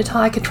could try to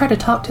talk. I could try to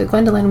talk to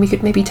Gwendolyn. We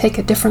could maybe take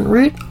a different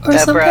route or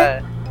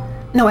something.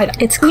 No,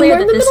 it's clear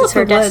that this is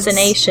her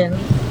destination.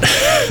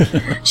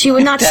 She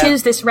would not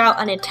choose this route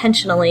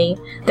unintentionally.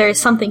 There is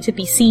something to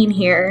be seen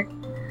here.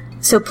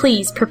 So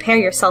please, prepare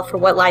yourself for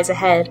what lies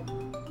ahead.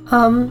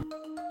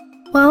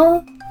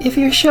 Well, if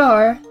you're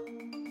sure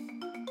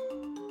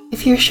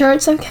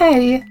it's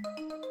okay.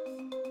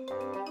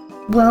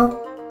 Well,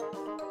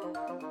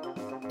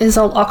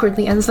 Isolde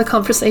awkwardly ends the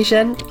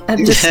conversation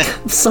and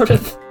just sort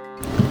of...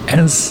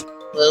 As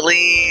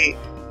Lily,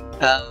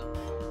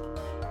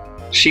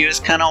 she was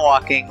kind of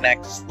walking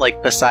next,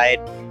 like, beside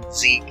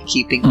Zeke,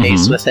 keeping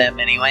pace with him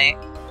anyway.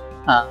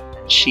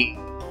 She,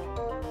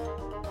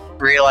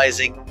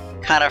 realizing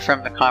kind of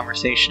from the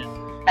conversation,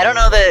 I don't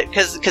know that,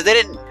 because they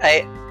didn't,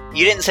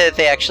 you didn't say that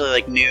they actually,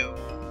 like, knew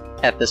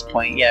at this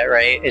point yet,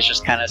 right? It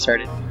just kind of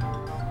started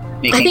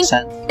making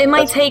sense. It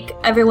might take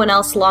everyone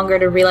else longer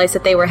to realize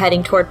that they were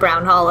heading toward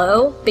Brown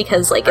Hollow,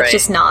 because, like, it's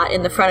just not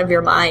in the front of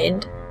your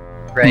mind.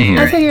 Right.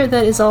 I figured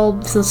that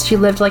Isolde, since she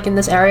lived like in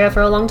this area for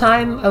a long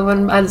time,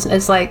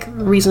 as like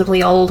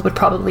reasonably old, would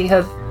probably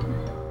have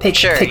picked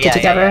Sure, it yeah,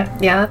 together.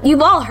 Yeah.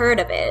 You've all heard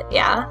of it,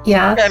 yeah.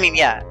 Yeah. I mean,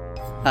 yeah.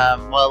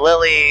 Well,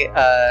 Lily,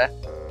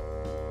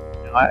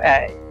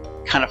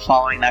 kind of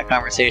following that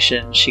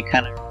conversation, she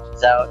kind of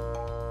reaches out,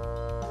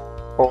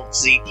 holds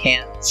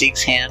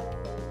Zeke's hand.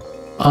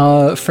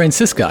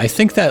 Francisca, I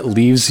think that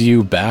leaves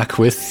you back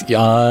with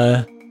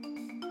your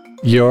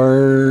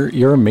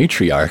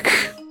matriarch.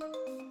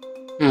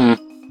 Hmm.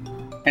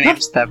 Her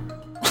name's Deborah.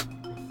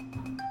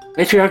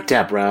 Matriarch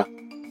Deborah.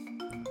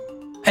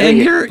 And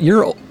Hey.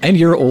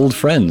 you're old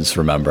friends,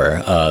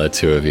 remember, the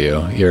two of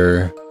you.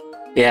 You're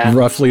Yeah.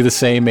 roughly the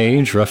same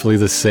age, roughly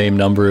the same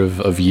number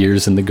of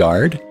years in the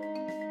guard.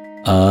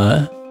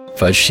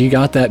 But she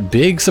got that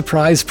big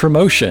surprise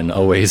promotion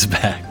a ways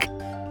back.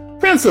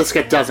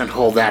 Francisca doesn't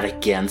hold that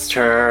against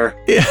her.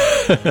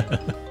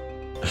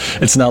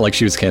 It's not like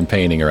she was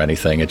campaigning or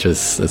anything. It's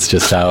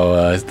just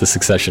how the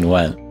succession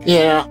went.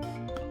 Yeah.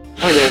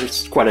 I mean,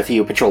 there's quite a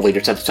few patrol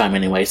leaders at the time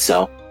anyway,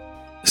 so.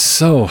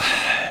 So,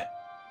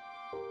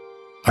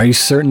 are you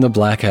certain the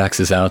Black Axe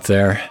is out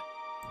there?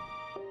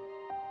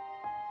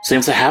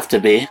 Seems to have to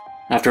be.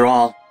 After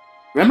all,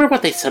 remember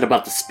what they said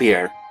about the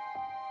spear?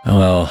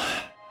 Well,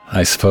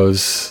 I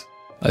suppose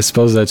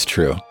that's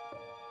true.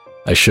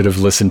 I should have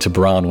listened to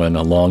Bronwyn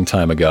a long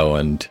time ago,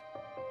 and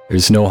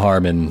there's no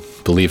harm in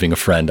believing a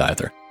friend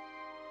either.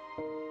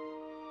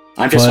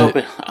 I'm just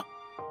hoping.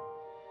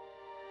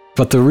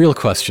 But the real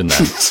question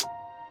then,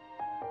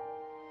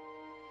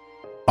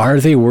 are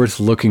they worth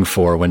looking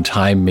for when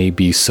time may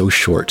be so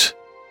short?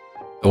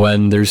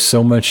 When there's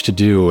so much to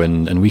do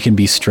and we can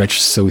be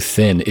stretched so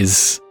thin,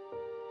 is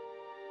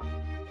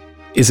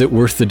it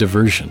worth the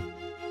diversion?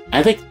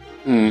 I think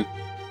the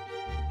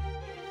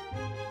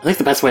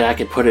best way I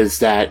could put it is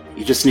that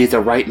you just need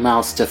the right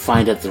mouse to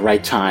find it at the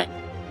right time.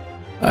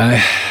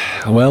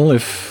 Well,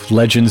 if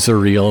legends are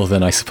real,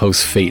 then I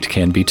suppose fate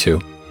can be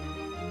too.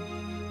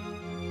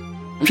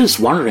 I'm just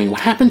wondering, what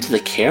happened to the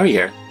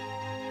carrier?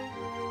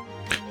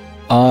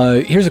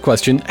 Here's a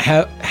question.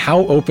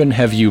 How open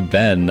have you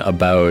been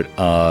about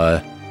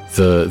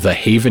the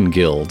Haven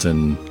Guild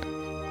and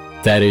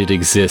that it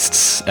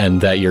exists and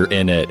that you're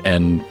in it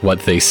and what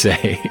they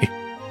say?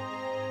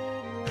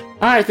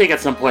 I think at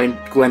some point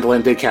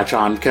Gwendolyn did catch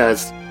on,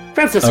 because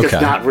Francisca's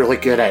Okay. not really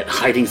good at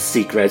hiding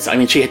secrets. I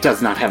mean, she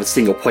does not have a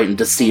single point in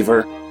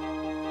deceiver.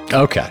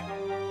 Okay.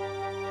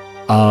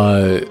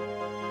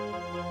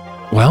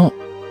 Well,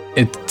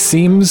 it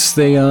seems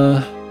they,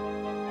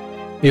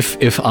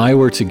 if I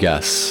were to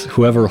guess,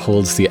 whoever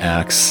holds the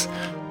axe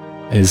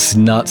is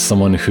not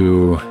someone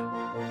who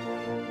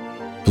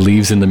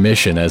believes in the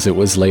mission as it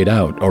was laid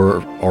out,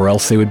 or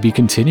else they would be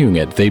continuing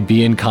it. They'd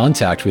be in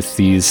contact with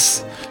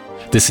this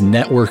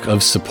network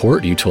of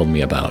support you told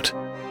me about.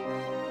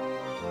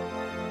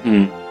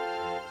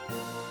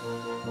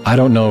 I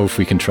don't know if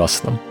we can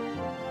trust them.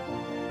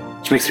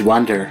 Which makes me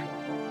wonder.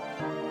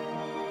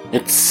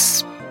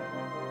 It's...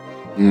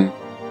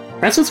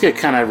 Francisca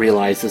kind of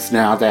realizes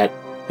now that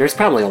there's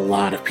probably a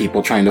lot of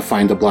people trying to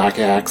find the Black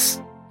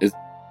Axe.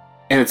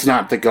 And it's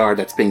not the guard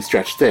that's being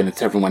stretched thin,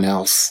 it's everyone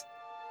else.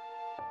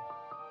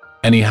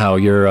 Anyhow,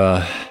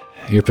 your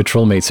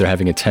patrol mates are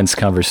having a tense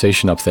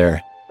conversation up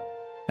there.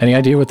 Any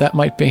idea what that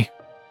might be?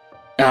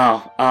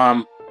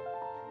 I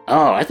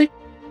think...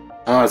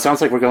 it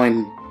sounds like we're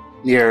going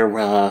near,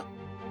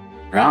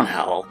 Brown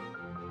Howl.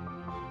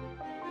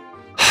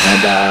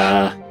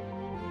 And,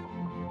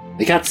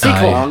 we got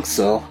Zeke along,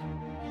 so...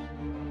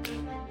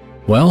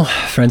 Well,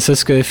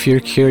 Francisca, if you're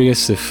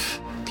curious if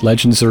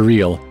legends are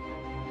real,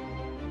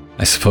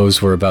 I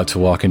suppose we're about to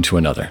walk into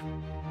another.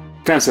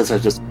 Francisca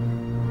just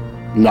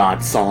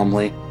nods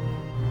solemnly.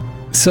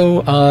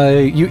 So,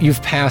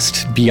 you've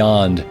passed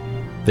beyond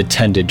the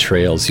tended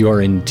trails.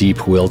 You're in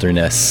deep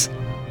wilderness.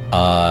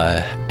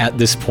 At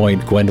this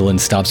point, Gwendolyn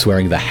stops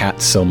wearing the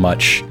hat so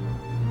much.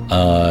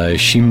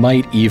 She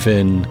might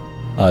even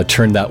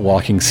turn that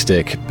walking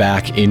stick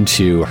back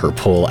into her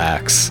pole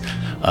axe,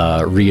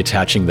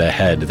 reattaching the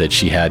head that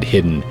she had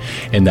hidden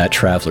in that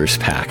traveler's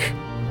pack.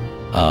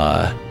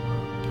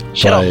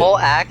 She had a whole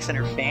axe in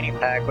her fanny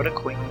pack. What a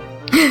queen.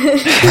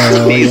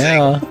 Hell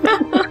yeah.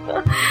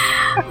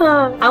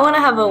 I want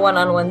to have a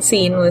one-on-one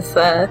scene with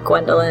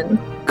Gwendolyn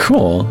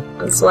Cool.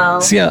 as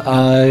well. So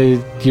yeah,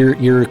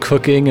 you're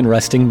cooking and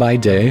resting by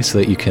day so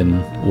that you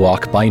can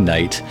walk by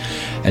night,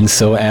 and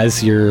so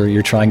as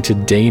you're trying to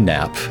day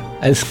nap,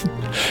 as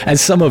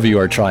some of you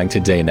are trying to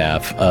day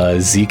nap,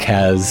 Zeke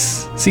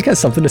has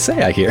something to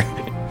say. I hear.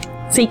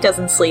 Zeke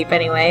doesn't sleep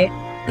anyway.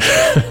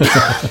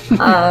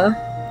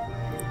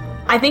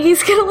 I think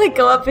he's gonna like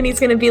go up and he's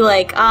gonna be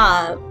like,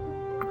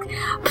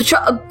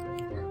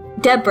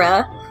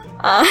 Deborah,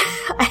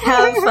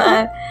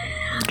 I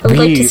would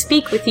like to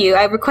speak with you.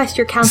 I request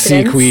your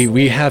countenance. Zeke,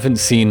 we haven't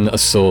seen a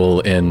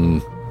soul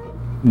in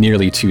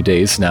nearly 2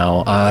 days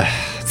now.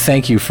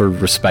 Thank you for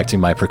respecting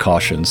my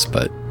precautions,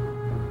 but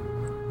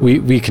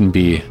we can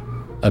be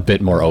a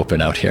bit more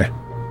open out here.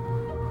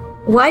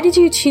 Why did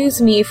you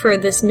choose me for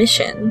this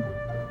mission?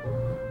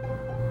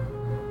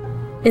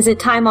 Is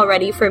it time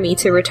already for me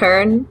to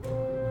return?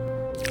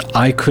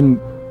 I couldn't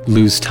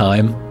lose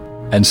time.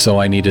 And so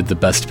I needed the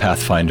best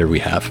Pathfinder we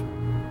have.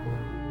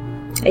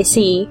 I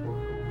see.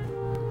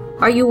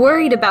 Are you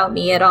worried about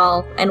me at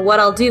all, and what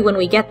I'll do when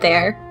we get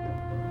there?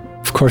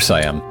 Of course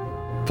I am.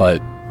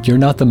 But you're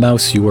not the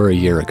mouse you were a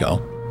year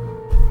ago.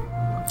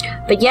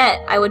 But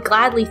yet, I would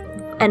gladly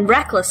and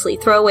recklessly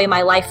throw away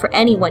my life for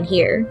anyone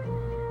here.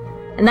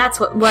 And that's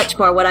much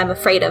more what I'm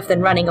afraid of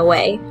than running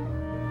away.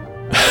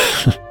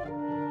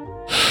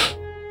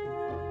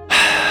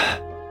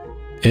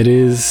 It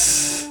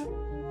is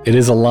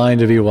a line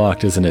to be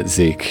walked, isn't it,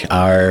 Zeke?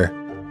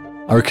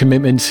 Our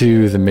commitment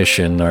to the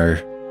mission,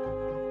 our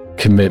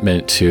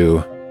commitment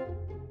to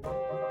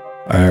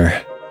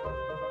our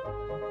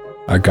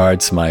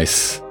guards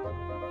mice.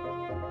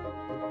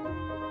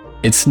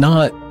 It's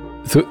not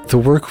the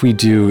work we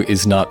do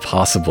is not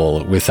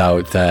possible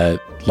without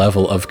that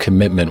level of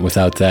commitment,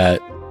 without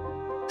that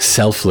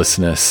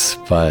selflessness,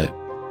 but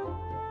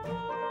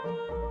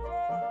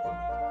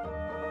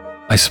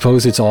I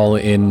suppose it's all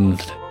in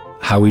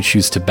how we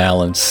choose to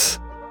balance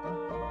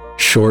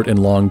short and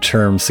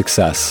long-term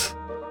success.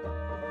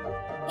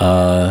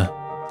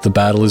 The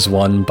battle is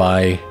won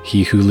by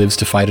he who lives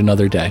to fight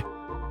another day.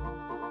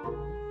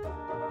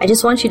 I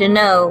just want you to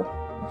know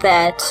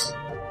that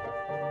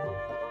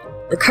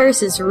the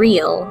curse is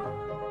real,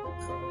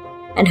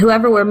 and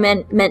whoever we're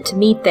meant to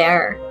meet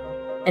there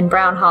in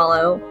Brown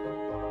Hollow,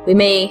 we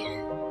may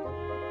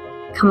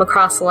come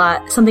across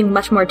something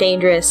much more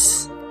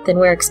dangerous than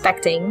we're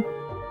expecting.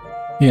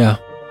 Yeah.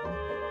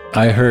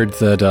 I heard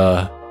that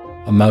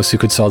a mouse who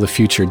could saw the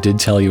future did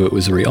tell you it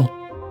was real.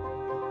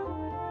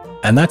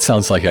 And that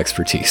sounds like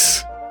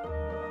expertise.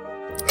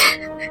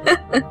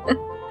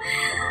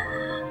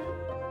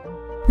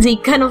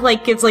 Zeke kind of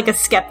gives a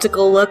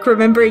skeptical look,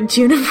 remembering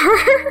Juniper.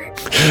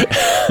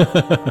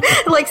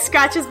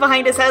 Scratches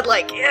behind his head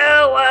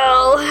yeah,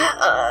 well...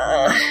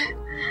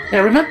 Yeah,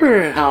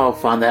 remember how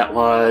fun that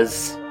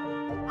was?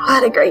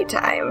 What a great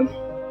time.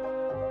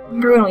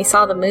 Remember when we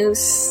saw the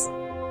moose?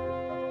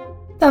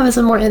 That was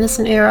a more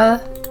innocent era.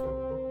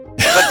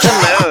 What's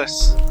a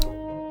moose?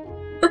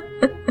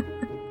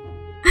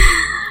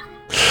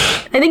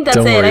 I think that's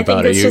Don't it. worry I think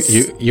about it's it.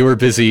 just... You were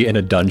busy in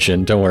a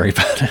dungeon. Don't worry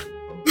about it.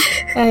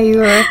 Yeah, you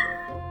were.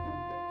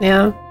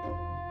 Yeah.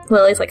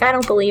 Lily's I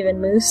don't believe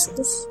in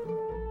mooses.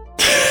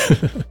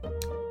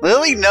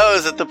 Lily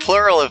knows that the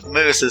plural of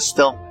moose is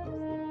still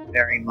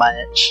very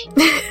much.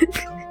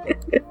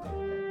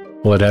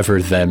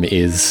 Whatever them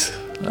is.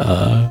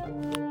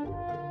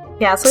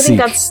 Yeah, so I think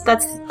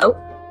that's... Oh,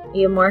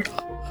 you have more?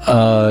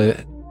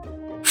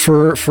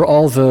 For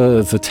all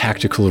the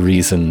tactical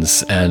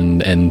reasons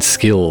and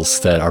skills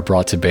that are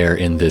brought to bear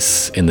in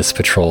this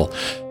patrol,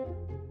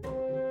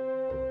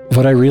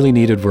 what I really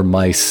needed were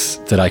mice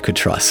that I could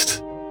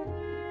trust.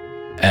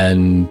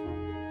 And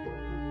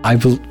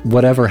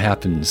whatever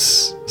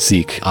happens,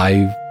 Zeke,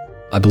 I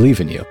believe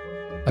in you.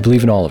 I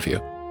believe in all of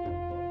you.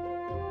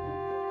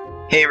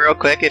 Hey, real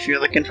quick, if you're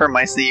looking for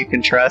mice that you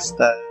can trust,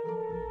 I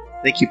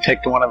think you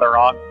picked one of the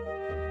wrong.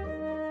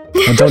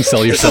 Well, don't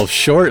sell yourself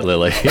short,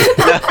 Lily.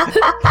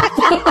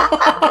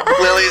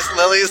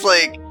 Lily's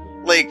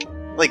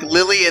like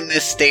Lily in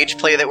this stage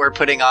play that we're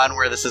putting on,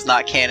 where this is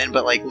not canon,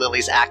 but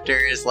Lily's actor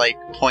is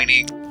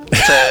pointing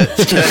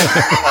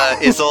to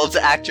Isolde's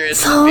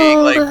actress and being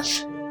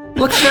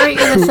looks very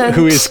innocent.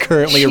 who is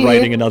currently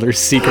writing another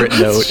secret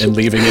note and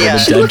leaving it in a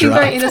She's dead looking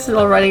drop. very innocent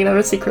while writing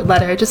another secret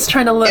letter, just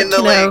trying to look,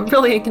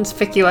 really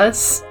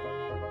inconspicuous.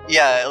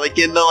 Yeah,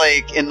 in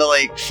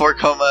the fore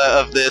coma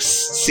of this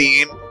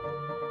scene,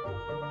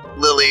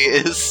 Lily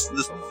is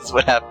this is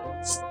what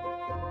happens.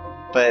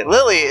 But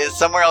Lily is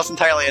somewhere else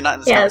entirely and not in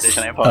this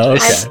conversation. I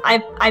apologize. Oh,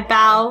 okay. I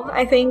bow,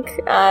 I think,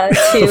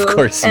 to... Of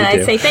course you and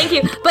do. I say thank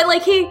you. But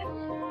he's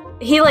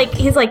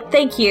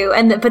thank you,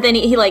 but then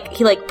he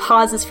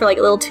pauses for a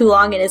little too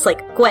long and is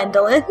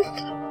Gwendolyn.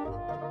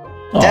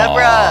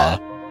 Deborah!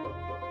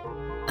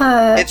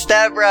 Aw. It's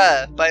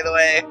Deborah, by the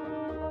way.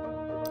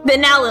 But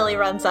now Lily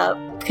runs up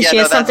because she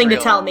has that's something to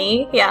real. tell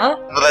me. Yeah.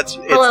 Well, it's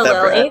Hello,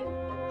 Deborah. Lily.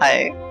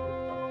 Hi.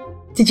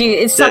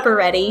 Is supper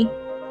ready?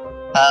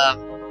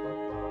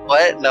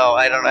 What? No,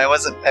 I don't know. I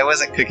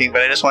wasn't cooking,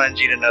 but I just wanted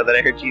you to know that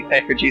I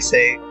heard you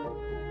say.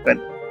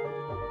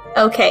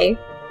 Okay.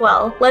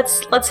 Well,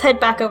 let's head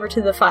back over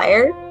to the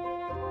fire.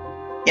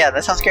 Yeah,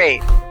 that sounds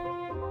great.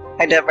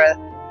 Hi, Deborah.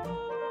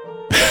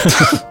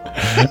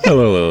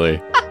 Hello,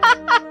 Lily.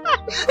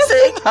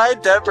 Saying hi,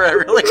 Deborah,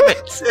 really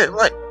makes it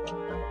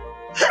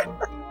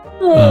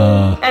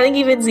I think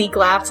even Zeke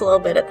laughs a little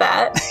bit at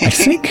that.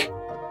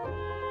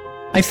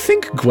 I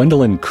think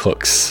Gwendolyn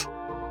cooks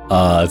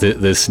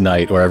this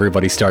night, where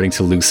everybody's starting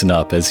to loosen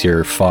up as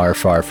you're far,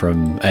 far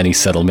from any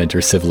settlement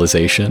or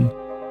civilization.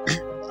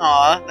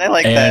 Aw, I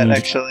like that,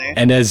 actually.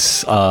 And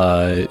as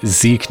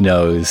Zeke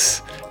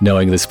knows,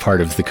 knowing this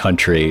part of the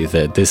country,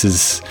 that this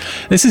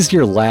is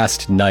your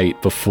last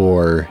night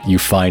before you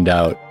find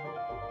out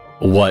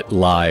what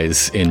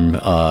lies in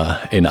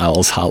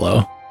Owl's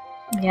Hollow.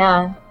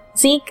 Yeah.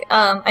 Zeke,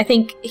 I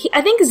think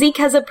Zeke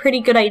has a pretty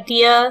good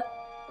idea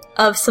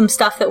of some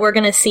stuff that we're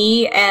gonna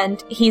see,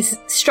 and he's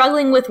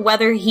struggling with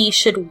whether he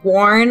should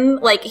warn,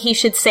 like, he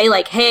should say,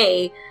 like,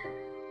 hey,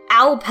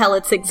 owl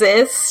pellets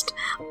exist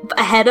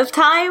ahead of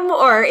time,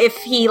 or if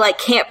he, like,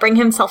 can't bring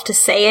himself to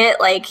say it,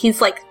 like,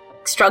 he's, like,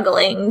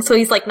 struggling, so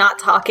he's, like, not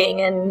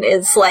talking and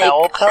is, like,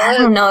 I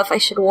don't know if I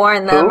should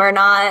warn them or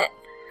not.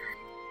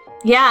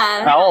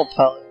 Yeah. Owl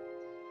pellet.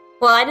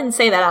 Well, I didn't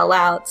say that out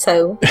loud,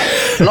 so...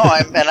 No,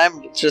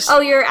 I'm just...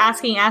 Oh, you're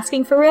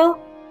asking for real?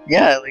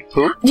 Yeah, like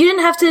poop? You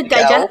didn't have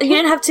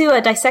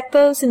to dissect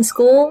those in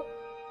school?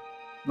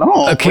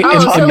 No. Okay,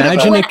 so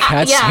imagine when- a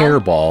cat's yeah.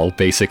 hairball,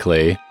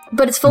 basically.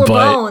 But it's full of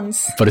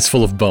bones. But it's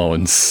full of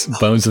bones.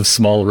 Bones of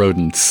small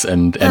rodents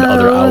and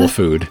other owl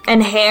food.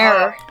 And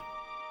hair.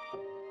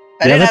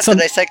 I didn't have to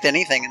dissect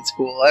anything in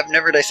school. I've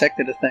never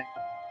dissected a thing.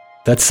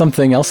 That's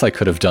something else I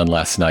could have done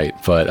last night,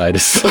 but I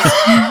just...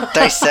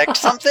 Dissect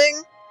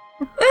something?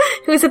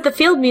 It was at the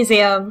Field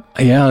Museum.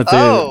 Yeah,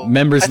 the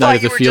members' night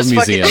at the Field Museum.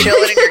 I thought you were just fucking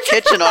chilling in your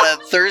kitchen on a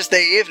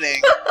Thursday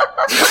evening.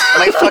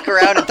 Might fuck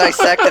around and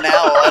dissect an owl,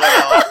 I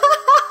don't know.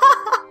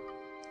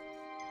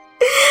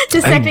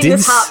 Dissecting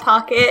this hot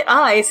pocket.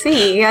 Ah, I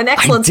see. An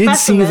excellent specimen. I did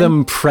see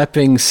them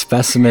prepping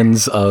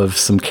specimens of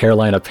some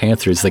Carolina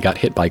Panthers that got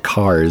hit by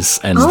cars,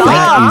 and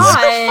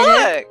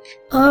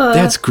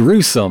that's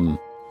gruesome.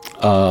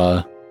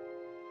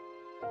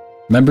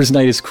 Members'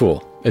 night is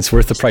cool. It's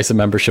worth the price of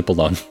membership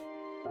alone.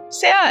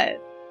 Sad.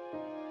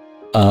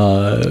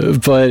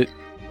 But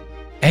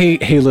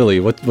hey Lily,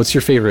 what's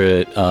your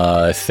favorite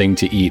thing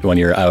to eat when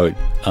you're out?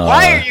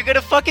 Why are you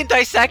gonna fucking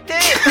dissect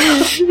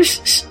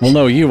it? Well,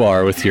 no, you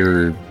are with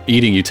your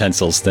eating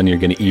utensils. Then you're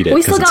gonna eat it.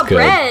 We still got good.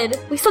 bread.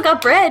 We still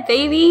got bread,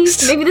 baby.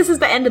 Maybe this is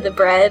the end of the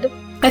bread.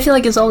 I feel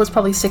like Isolde's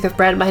probably sick of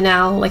bread by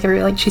now. Like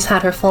she's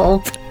had her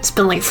full. It's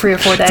been like 3 or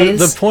 4 days.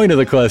 The point of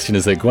the question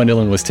is that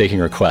Gwendolyn was taking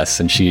requests,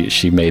 and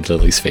she made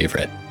Lily's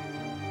favorite.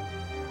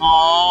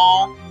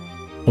 Aww.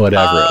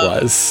 Whatever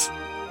it was.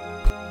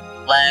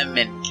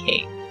 Lemon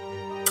cake.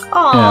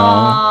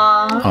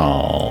 Aww.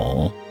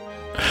 Aww.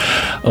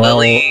 Well,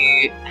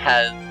 Lily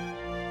has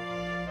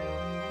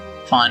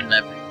fond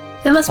memories.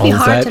 It must be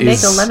hard to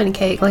make a lemon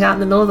cake, like out in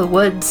the middle of the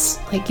woods.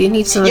 Like you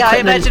need some equipment. I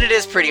imagine it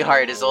is pretty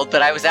hard, Isolde,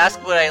 but I was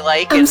asked what I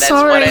like, and that's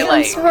what I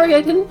like. I'm sorry,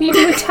 I didn't mean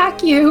to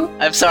attack you.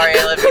 I'm sorry,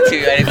 I love you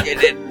too.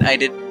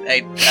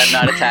 I'm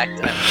not attacked.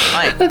 I'm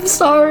fine. I'm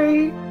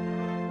sorry.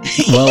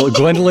 Well,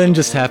 Gwendolyn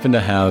just happened to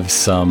have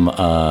some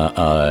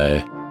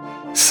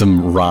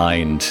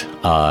rind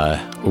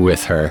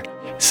with her,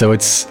 so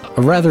it's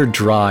a rather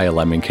dry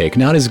lemon cake.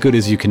 Not as good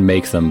as you can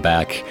make them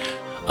back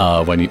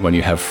when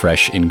you have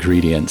fresh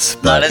ingredients.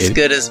 But not as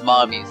good as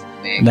Mom used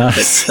to make, but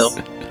still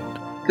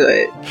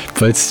good.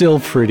 But it's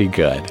still pretty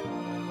good.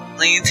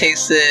 Lee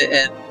tastes it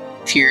and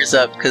tears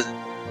up because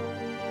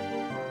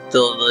it's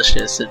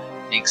delicious and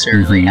makes her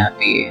really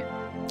happy.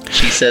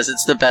 She says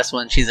it's the best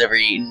one she's ever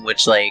eaten,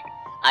 which, like,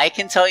 I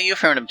can tell you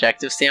from an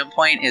objective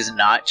standpoint is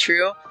not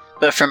true,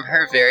 but from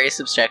her very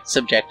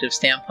subjective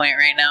standpoint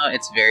right now,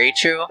 it's very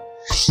true,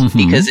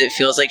 because it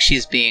feels like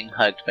she's being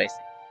hugged by Sable.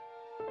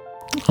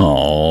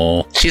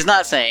 Oh. She's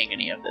not saying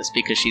any of this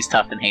because she's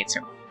tough and hates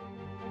her mom.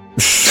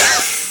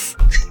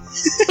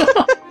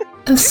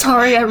 I'm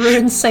sorry I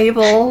ruined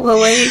Sable,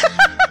 Lily.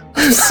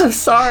 I'm so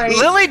sorry.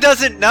 Lily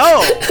doesn't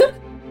know!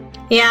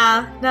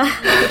 Yeah,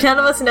 none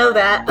of us know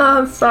that.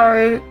 I'm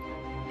sorry.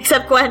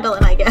 Except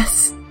Gwendolyn, I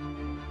guess.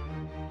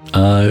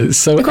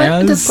 Does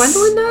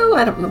Gwendolyn know?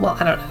 I don't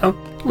know.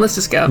 Let's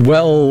just go.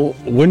 Well,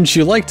 wouldn't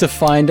you like to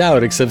find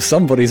out, except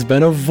somebody's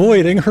been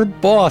avoiding her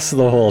boss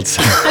the whole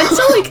time. It's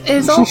not like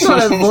Isolde's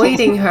not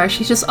avoiding her.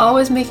 She's just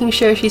always making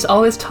sure she's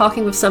always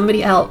talking with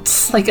somebody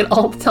else, like at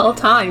all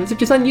times,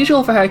 which is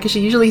unusual for her because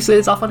she usually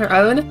sits off on her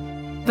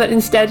own. But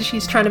instead,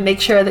 she's trying to make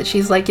sure that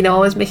she's like,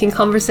 always making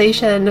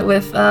conversation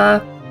with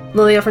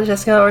Lily or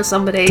Francesca or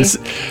somebody. Is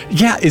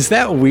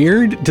that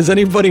weird? Does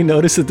anybody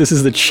notice that this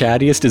is the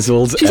chattiest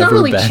Isolde's ever been? She's not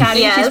really chatty.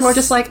 Yes. She's more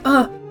just like,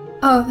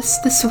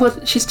 this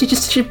what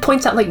she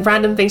points out like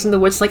random things in the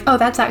woods, like,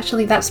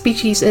 that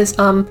species is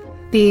I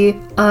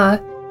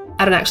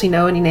don't actually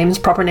know any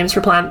proper names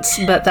for plants,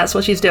 but that's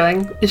what she's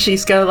doing.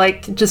 She's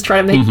just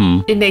trying to make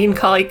inane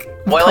conversation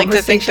I like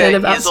to think that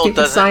about Isolde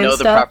doesn't know the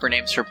stuff. proper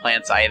names for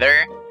plants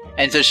either.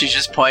 And so she's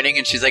just pointing,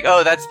 and she's like,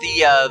 "Oh, that's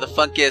the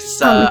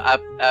fungus I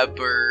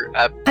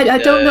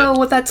don't know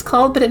what that's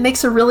called, but it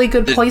makes a really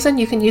good poison.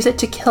 You can use it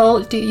to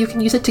kill. You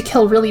can use it to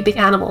kill really big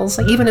animals,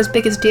 like even as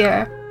big as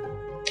deer."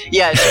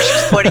 Yeah, she's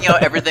just pointing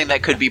out everything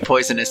that could be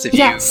poisonous if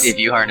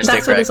you harness it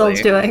correctly. That's what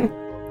Isolde's doing.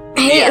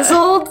 Hey,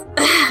 Isolde,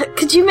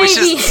 could you maybe? Which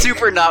is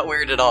super not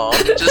weird at all.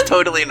 Just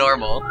totally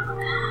normal.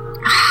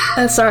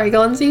 Sorry,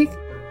 go on, Zeke.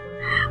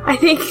 I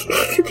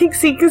think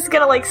Zeke is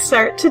gonna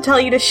start to tell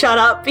you to shut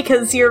up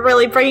because you're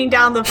really bringing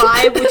down the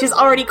vibe, which is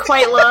already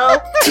quite low.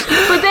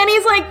 But then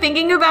he's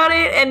thinking about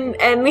it,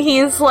 and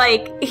he's I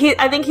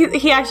think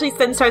he actually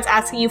then starts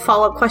asking you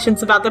follow-up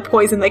questions about the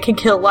poison that can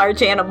kill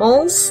large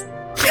animals.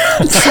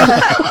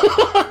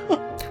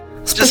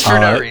 Just for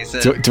no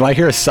reason. Do I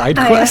hear a side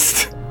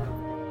quest?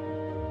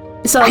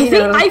 So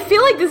I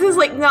feel like this is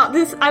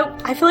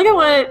I feel like I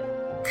want to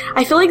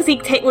I feel like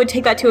Zeke would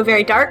take that to a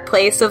very dark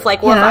place of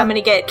like, well, if I'm going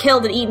to get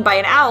killed and eaten by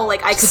an owl,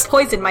 like I could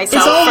poison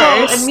myself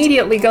Isolde first. will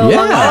immediately go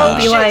along and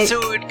be like,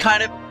 so it'd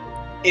kind of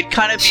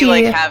be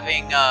like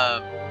having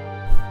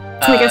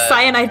like a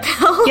cyanide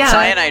pill. Yeah.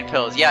 Cyanide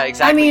pills, yeah,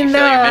 exactly. I mean, you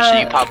fail your mission,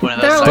 you pop one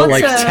of there those. are But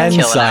lots like of- 10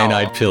 kill an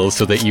cyanide owl. pills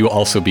so that you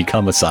also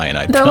become a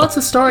cyanide there are pill. lots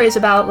of stories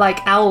about like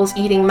owls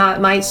eating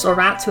mice or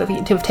rats who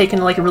have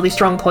taken like a really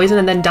strong poison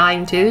and then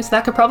dying too. So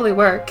that could probably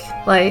work.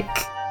 Like,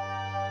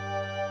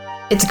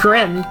 it's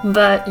grim,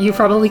 but you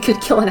probably could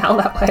kill an owl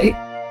that way.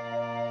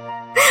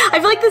 I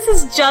feel like this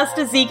is just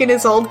a Zeke and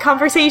his old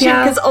conversation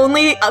Yeah. because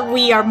only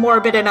we are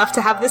morbid enough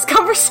to have this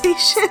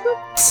conversation.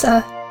 It's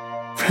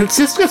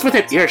Francisca's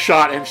within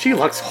earshot, and she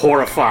looks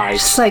horrified.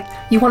 just like,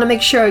 you want to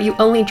make sure you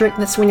only drink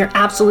this when you're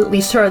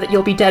absolutely sure that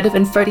you'll be dead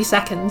within 30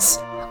 seconds.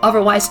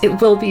 Otherwise,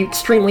 it will be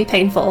extremely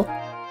painful.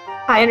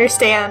 I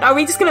understand. Are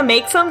we just gonna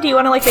make some? Do you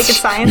want to like make a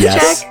science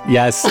Yes, check?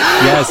 yes.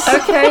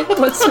 Okay,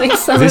 let's make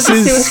some This of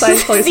the is- suicide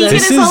Zeke poison. and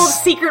This his is- old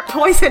secret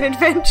poison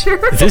adventure.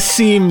 This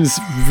seems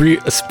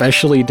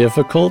especially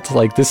difficult.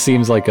 Like, this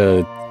seems like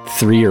a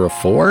 3 or a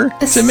 4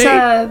 to me.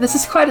 This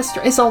is quite a.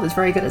 Isolde is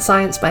very good at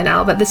science by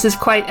now, but this is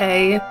quite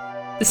a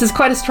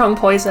strong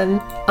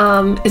poison.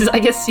 I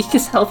guess Zeke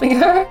is helping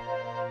her.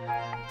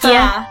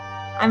 Yeah,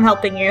 I'm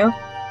helping you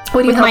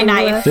What do you with my help me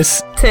knife with?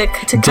 This to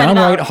cut it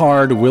downright up.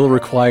 hard will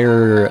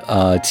require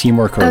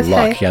teamwork or Okay.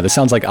 luck. Yeah, this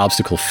sounds like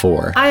obstacle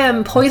 4. I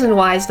am poison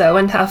wise though,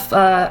 and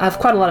have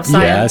quite a lot of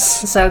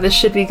science, Yes. so this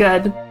should be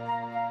good.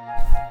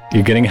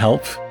 You're getting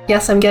help.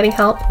 Yes, I'm getting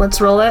help. Let's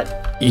roll it.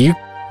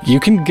 You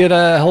can get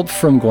help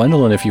from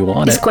Gwendolyn if you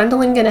want Is it.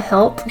 Gwendolyn gonna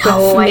help with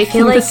No, I making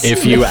feel like- this?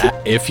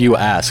 If you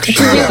ask, she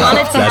Do we will want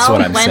help. to That's tell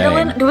what I'm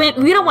Gwendolyn?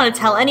 saying. We don't want to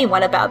tell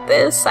anyone about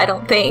this. I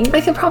don't think.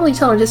 I can probably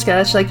tell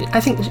Jessica. I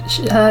think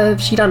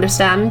she'd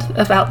understand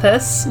about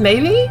this.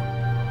 Maybe.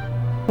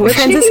 Would she?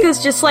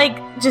 Francisca's just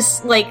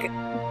like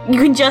you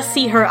can just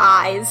see her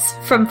eyes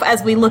from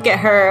as we look at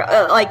her,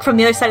 like from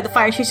the other side of the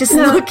fire. She's just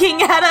No. looking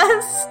at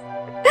us,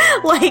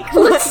 like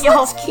look, y'all.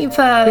 Let's keep.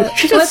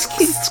 She Let's just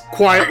keep.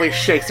 quietly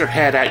shakes her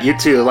head at you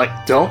two, like,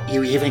 don't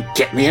you even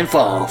get me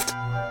involved.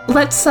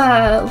 Let's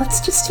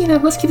just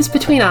let's keep this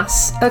between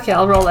us. Okay,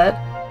 I'll roll it.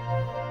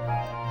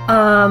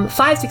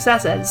 5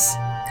 successes.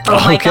 Oh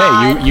my okay,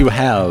 God. you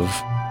have.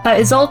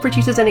 Isolde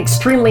produces an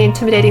extremely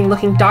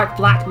intimidating-looking dark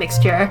black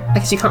mixture. I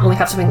guess you can't really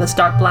have something that's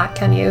dark black,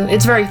 can you?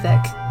 It's very thick.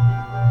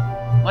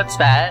 What's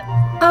that?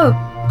 Oh,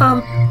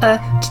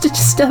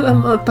 just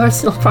a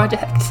personal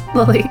project,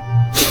 Lily.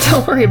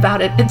 Don't worry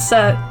about it. It's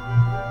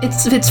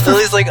for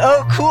Lily's like,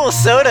 oh, cool,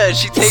 soda.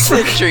 She takes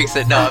it and drinks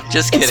it. No, I'm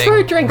just it's kidding. for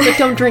a drink, but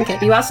don't drink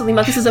it. You absolutely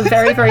must. This is a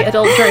very, very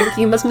adult drink.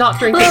 You must not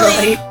drink it,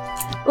 Lily. Lily.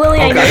 Lily,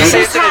 I know If you you say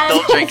just it's an had.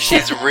 adult drink,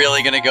 she's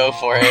really gonna go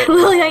for it.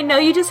 Lily, I know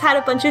you just had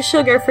a bunch of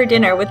sugar for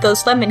dinner with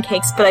those lemon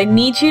cakes, but I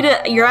need you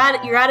to. You're at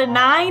a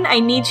 9. I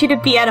need you to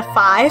be at a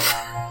 5.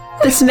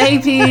 This may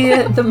be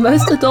the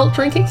most adult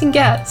drink it can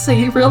get, so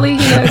you really,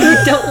 you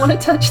don't want to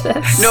touch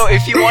this. No,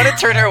 if you want to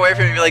turn her away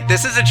from it, be like,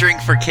 this is a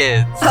drink for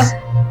kids.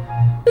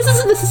 This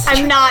is.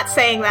 I'm not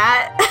saying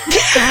that.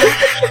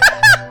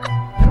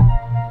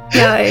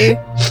 No.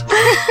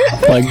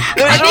 Like,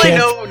 There's I really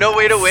can't- no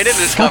way to win in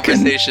this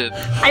conversation.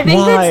 I think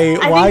Why?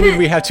 that's, I Why think did that-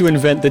 we have to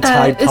invent the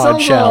Tide it's Pod all-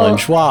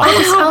 challenge? Why?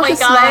 Oh my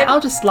God.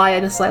 I'll just lie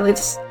in it slightly.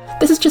 This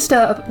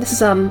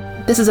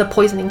is a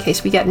poison in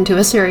case we get into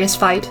a serious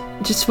fight.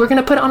 We're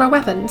gonna put it on our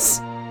weapons.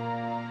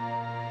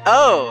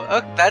 Oh,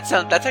 that's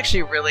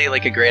actually really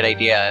like a great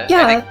idea.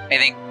 Yeah.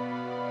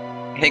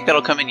 I think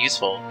that'll come in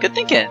useful. Good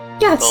thinking.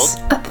 Yes.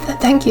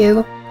 Thank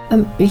you.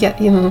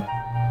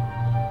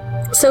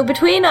 So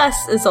between us,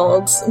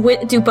 Isoldes,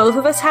 do both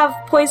of us have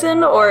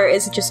poison, or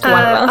is it just one of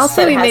us? I'll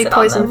say that we has made it on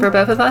poison them? for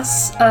both of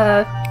us.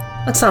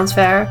 That sounds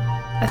fair.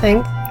 I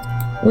think.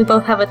 We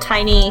both have a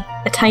tiny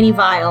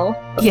vial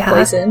of Yeah.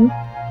 poison.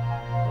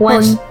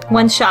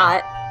 One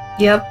shot.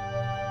 Yep.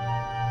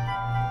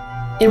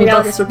 In We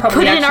reality, both this would probably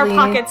put it in our actually-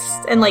 pockets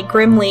and like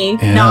grimly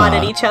Yeah. nod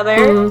at each other.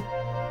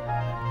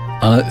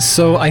 Mm,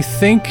 So I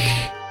think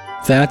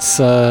that's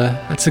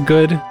a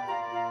good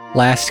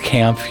last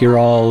camp. You're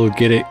all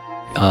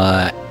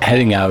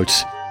heading out,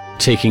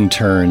 taking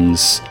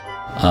turns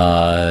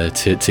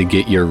to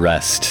get your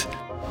rest,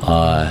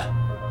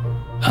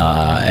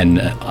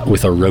 and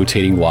with a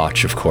rotating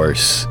watch, of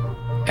course.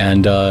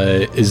 And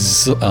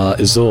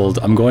Isolde,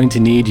 I'm going to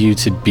need you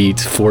to beat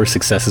 4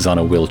 successes on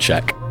a will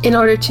check in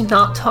order to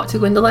not talk to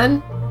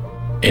Gwendolyn.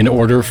 in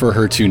order for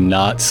her to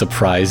not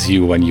surprise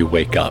you when you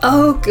wake up.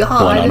 Oh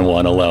God.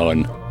 One-on-one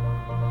alone.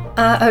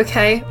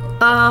 Okay.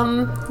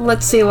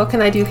 Let's see. What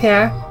can I do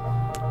here?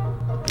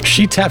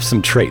 She taps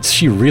some traits.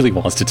 She really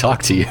wants to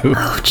talk to you.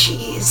 Oh,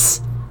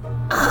 jeez.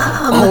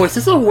 Oh, is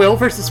this a Will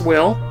versus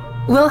Will?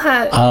 We'll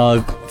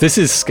have. This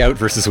is Scout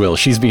versus Will.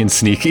 She's being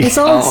sneaky.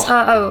 Isolde's.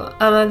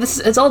 This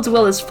is Isolde's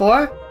will is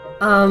 4.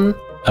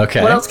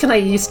 Okay. What else can I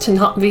use to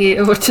not be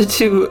able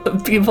to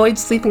avoid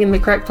sleeping in the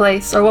correct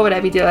place? Or what would I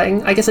be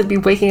doing? I guess I'd be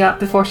waking up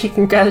before she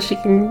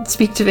can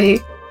speak to me.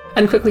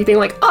 and quickly being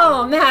like,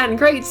 "Oh man,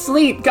 great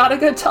sleep. Gotta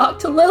go talk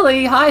to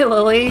Lily. Hi,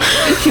 Lily."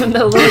 Even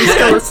though Lily's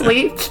still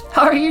asleep.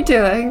 How are you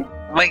doing?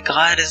 Oh my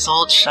god,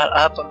 Isolde, shut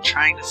up. I'm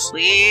trying to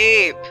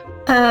sleep.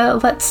 I'm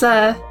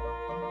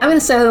gonna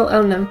say,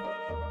 oh no.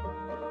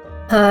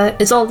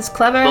 Isolde is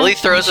clever. Lily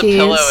throws a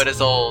pillow at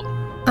Isolde.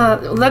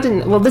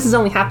 This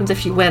only happens if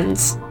she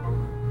wins.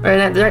 Or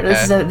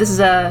this is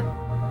a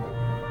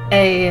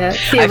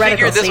theoretical I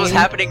figured this was scene.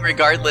 happening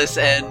regardless,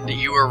 and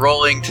you were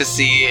rolling to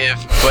see if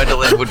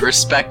Gwendolyn would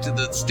respect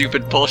the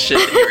stupid bullshit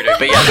that you were doing.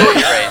 But yeah, no,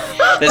 you're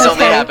right. This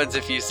only happens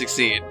if you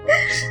succeed.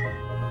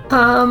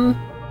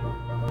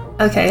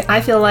 Okay, I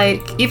feel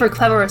like either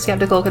clever or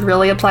skeptical could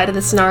really apply to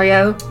this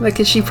scenario,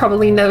 because she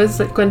probably knows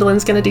that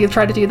Gwendolyn's gonna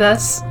try to do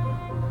this.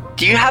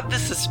 Do you have the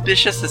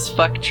suspicious as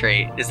fuck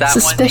trait? Is that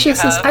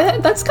suspicious one that you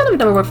have? that's kind of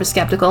another word for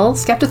skeptical.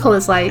 Skeptical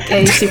is like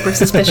a super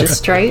suspicious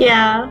trait.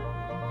 Yeah.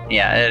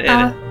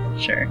 Yeah,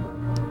 sure.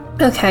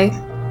 Okay.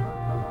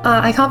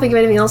 I can't think of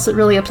anything else that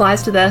really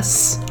applies to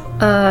this.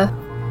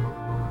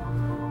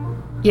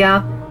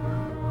 Yeah.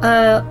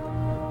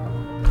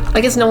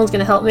 I guess no one's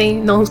gonna help me.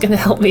 No one's gonna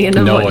help me.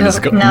 No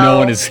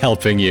one is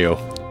helping you.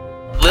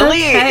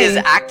 Lily is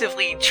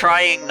actively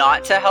trying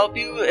not to help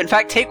you. In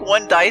fact, take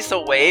one dice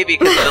away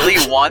because Lily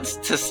wants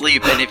to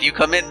sleep, and if you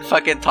come in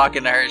fucking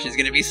talking to her, she's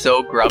gonna be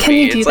so grumpy. Can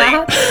you do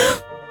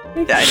that?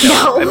 I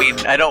know. No. I mean,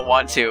 I don't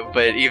want to,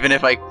 but even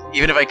if I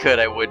could,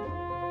 I would.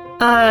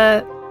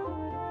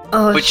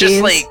 But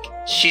just like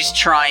she's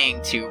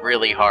trying to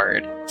really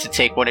hard to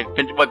take one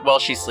while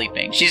she's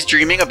sleeping. She's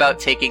dreaming about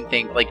taking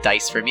things like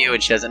dice from you,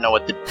 and she doesn't know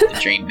what the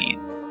dream means.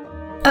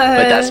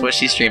 But that's what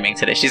she's dreaming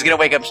today. She's gonna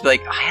wake up and be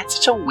like, I had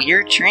such a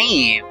weird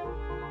dream.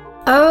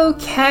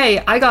 Okay,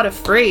 I got a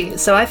 3,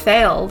 so I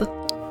failed.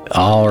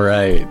 All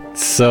right.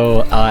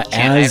 So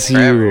as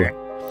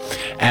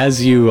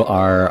you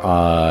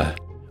are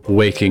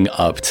waking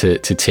up to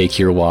take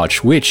your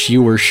watch, which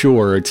you were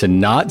sure to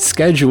not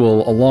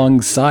schedule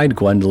alongside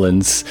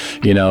Gwendolyn's,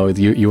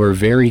 you were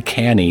very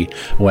canny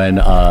when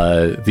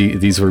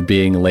these were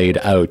being laid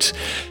out.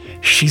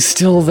 She's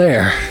still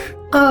there.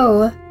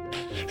 Oh.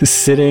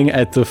 Sitting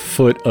at the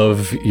foot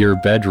of your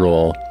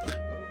bedroll.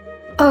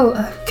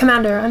 Oh,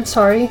 Commander, I'm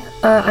sorry.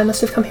 I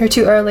must have come here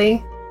too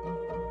early.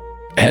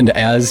 And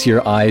as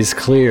your eyes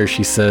clear,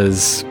 she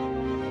says,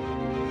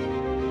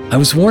 I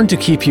was warned to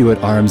keep you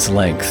at arm's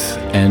length,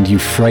 and you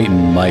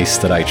frighten mice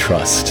that I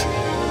trust.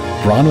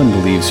 Bronwyn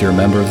believes you're a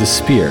member of the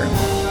Spear.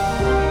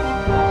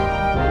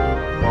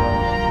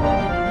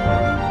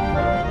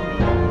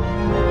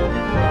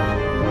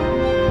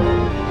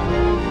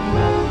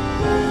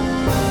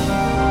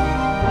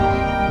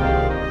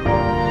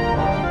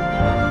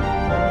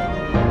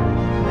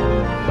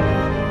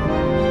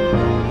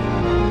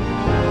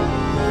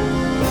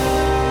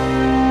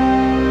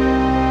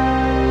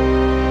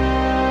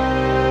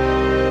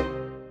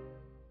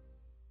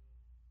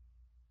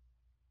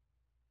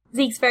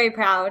 Zeke's very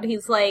proud.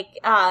 He's like,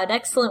 an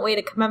excellent way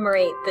to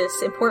commemorate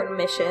this important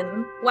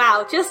mission.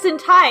 Wow, just in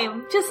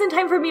time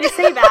for me to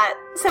say that.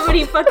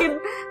 Somebody fucking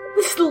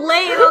just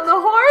lay it on the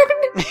horn.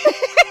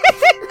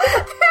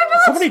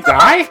 Somebody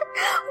die?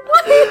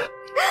 What?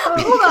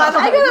 Hold on,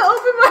 I gotta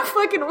open my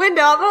fucking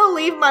window. I'm gonna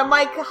leave my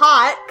mic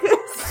hot.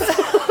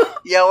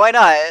 Yeah, why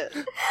not?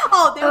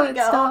 Oh, there we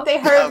go. Stop. They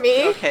heard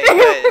me. Okay,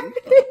 good.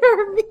 They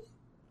heard me.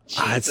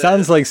 It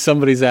sounds like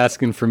somebody's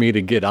asking for me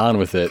to get on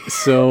with it.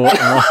 So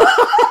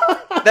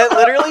that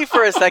literally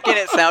for a second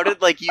it sounded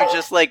like you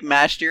just like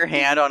mashed your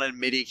hand on a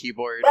MIDI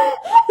keyboard. It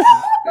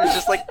was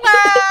just like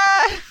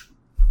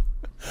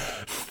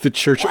the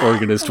church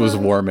organist was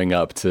warming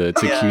up to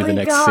cue the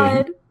next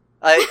scene.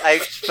 I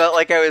felt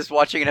like I was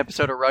watching an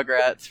episode of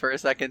Rugrats for a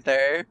second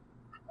there.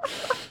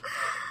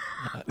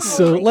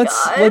 So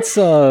let's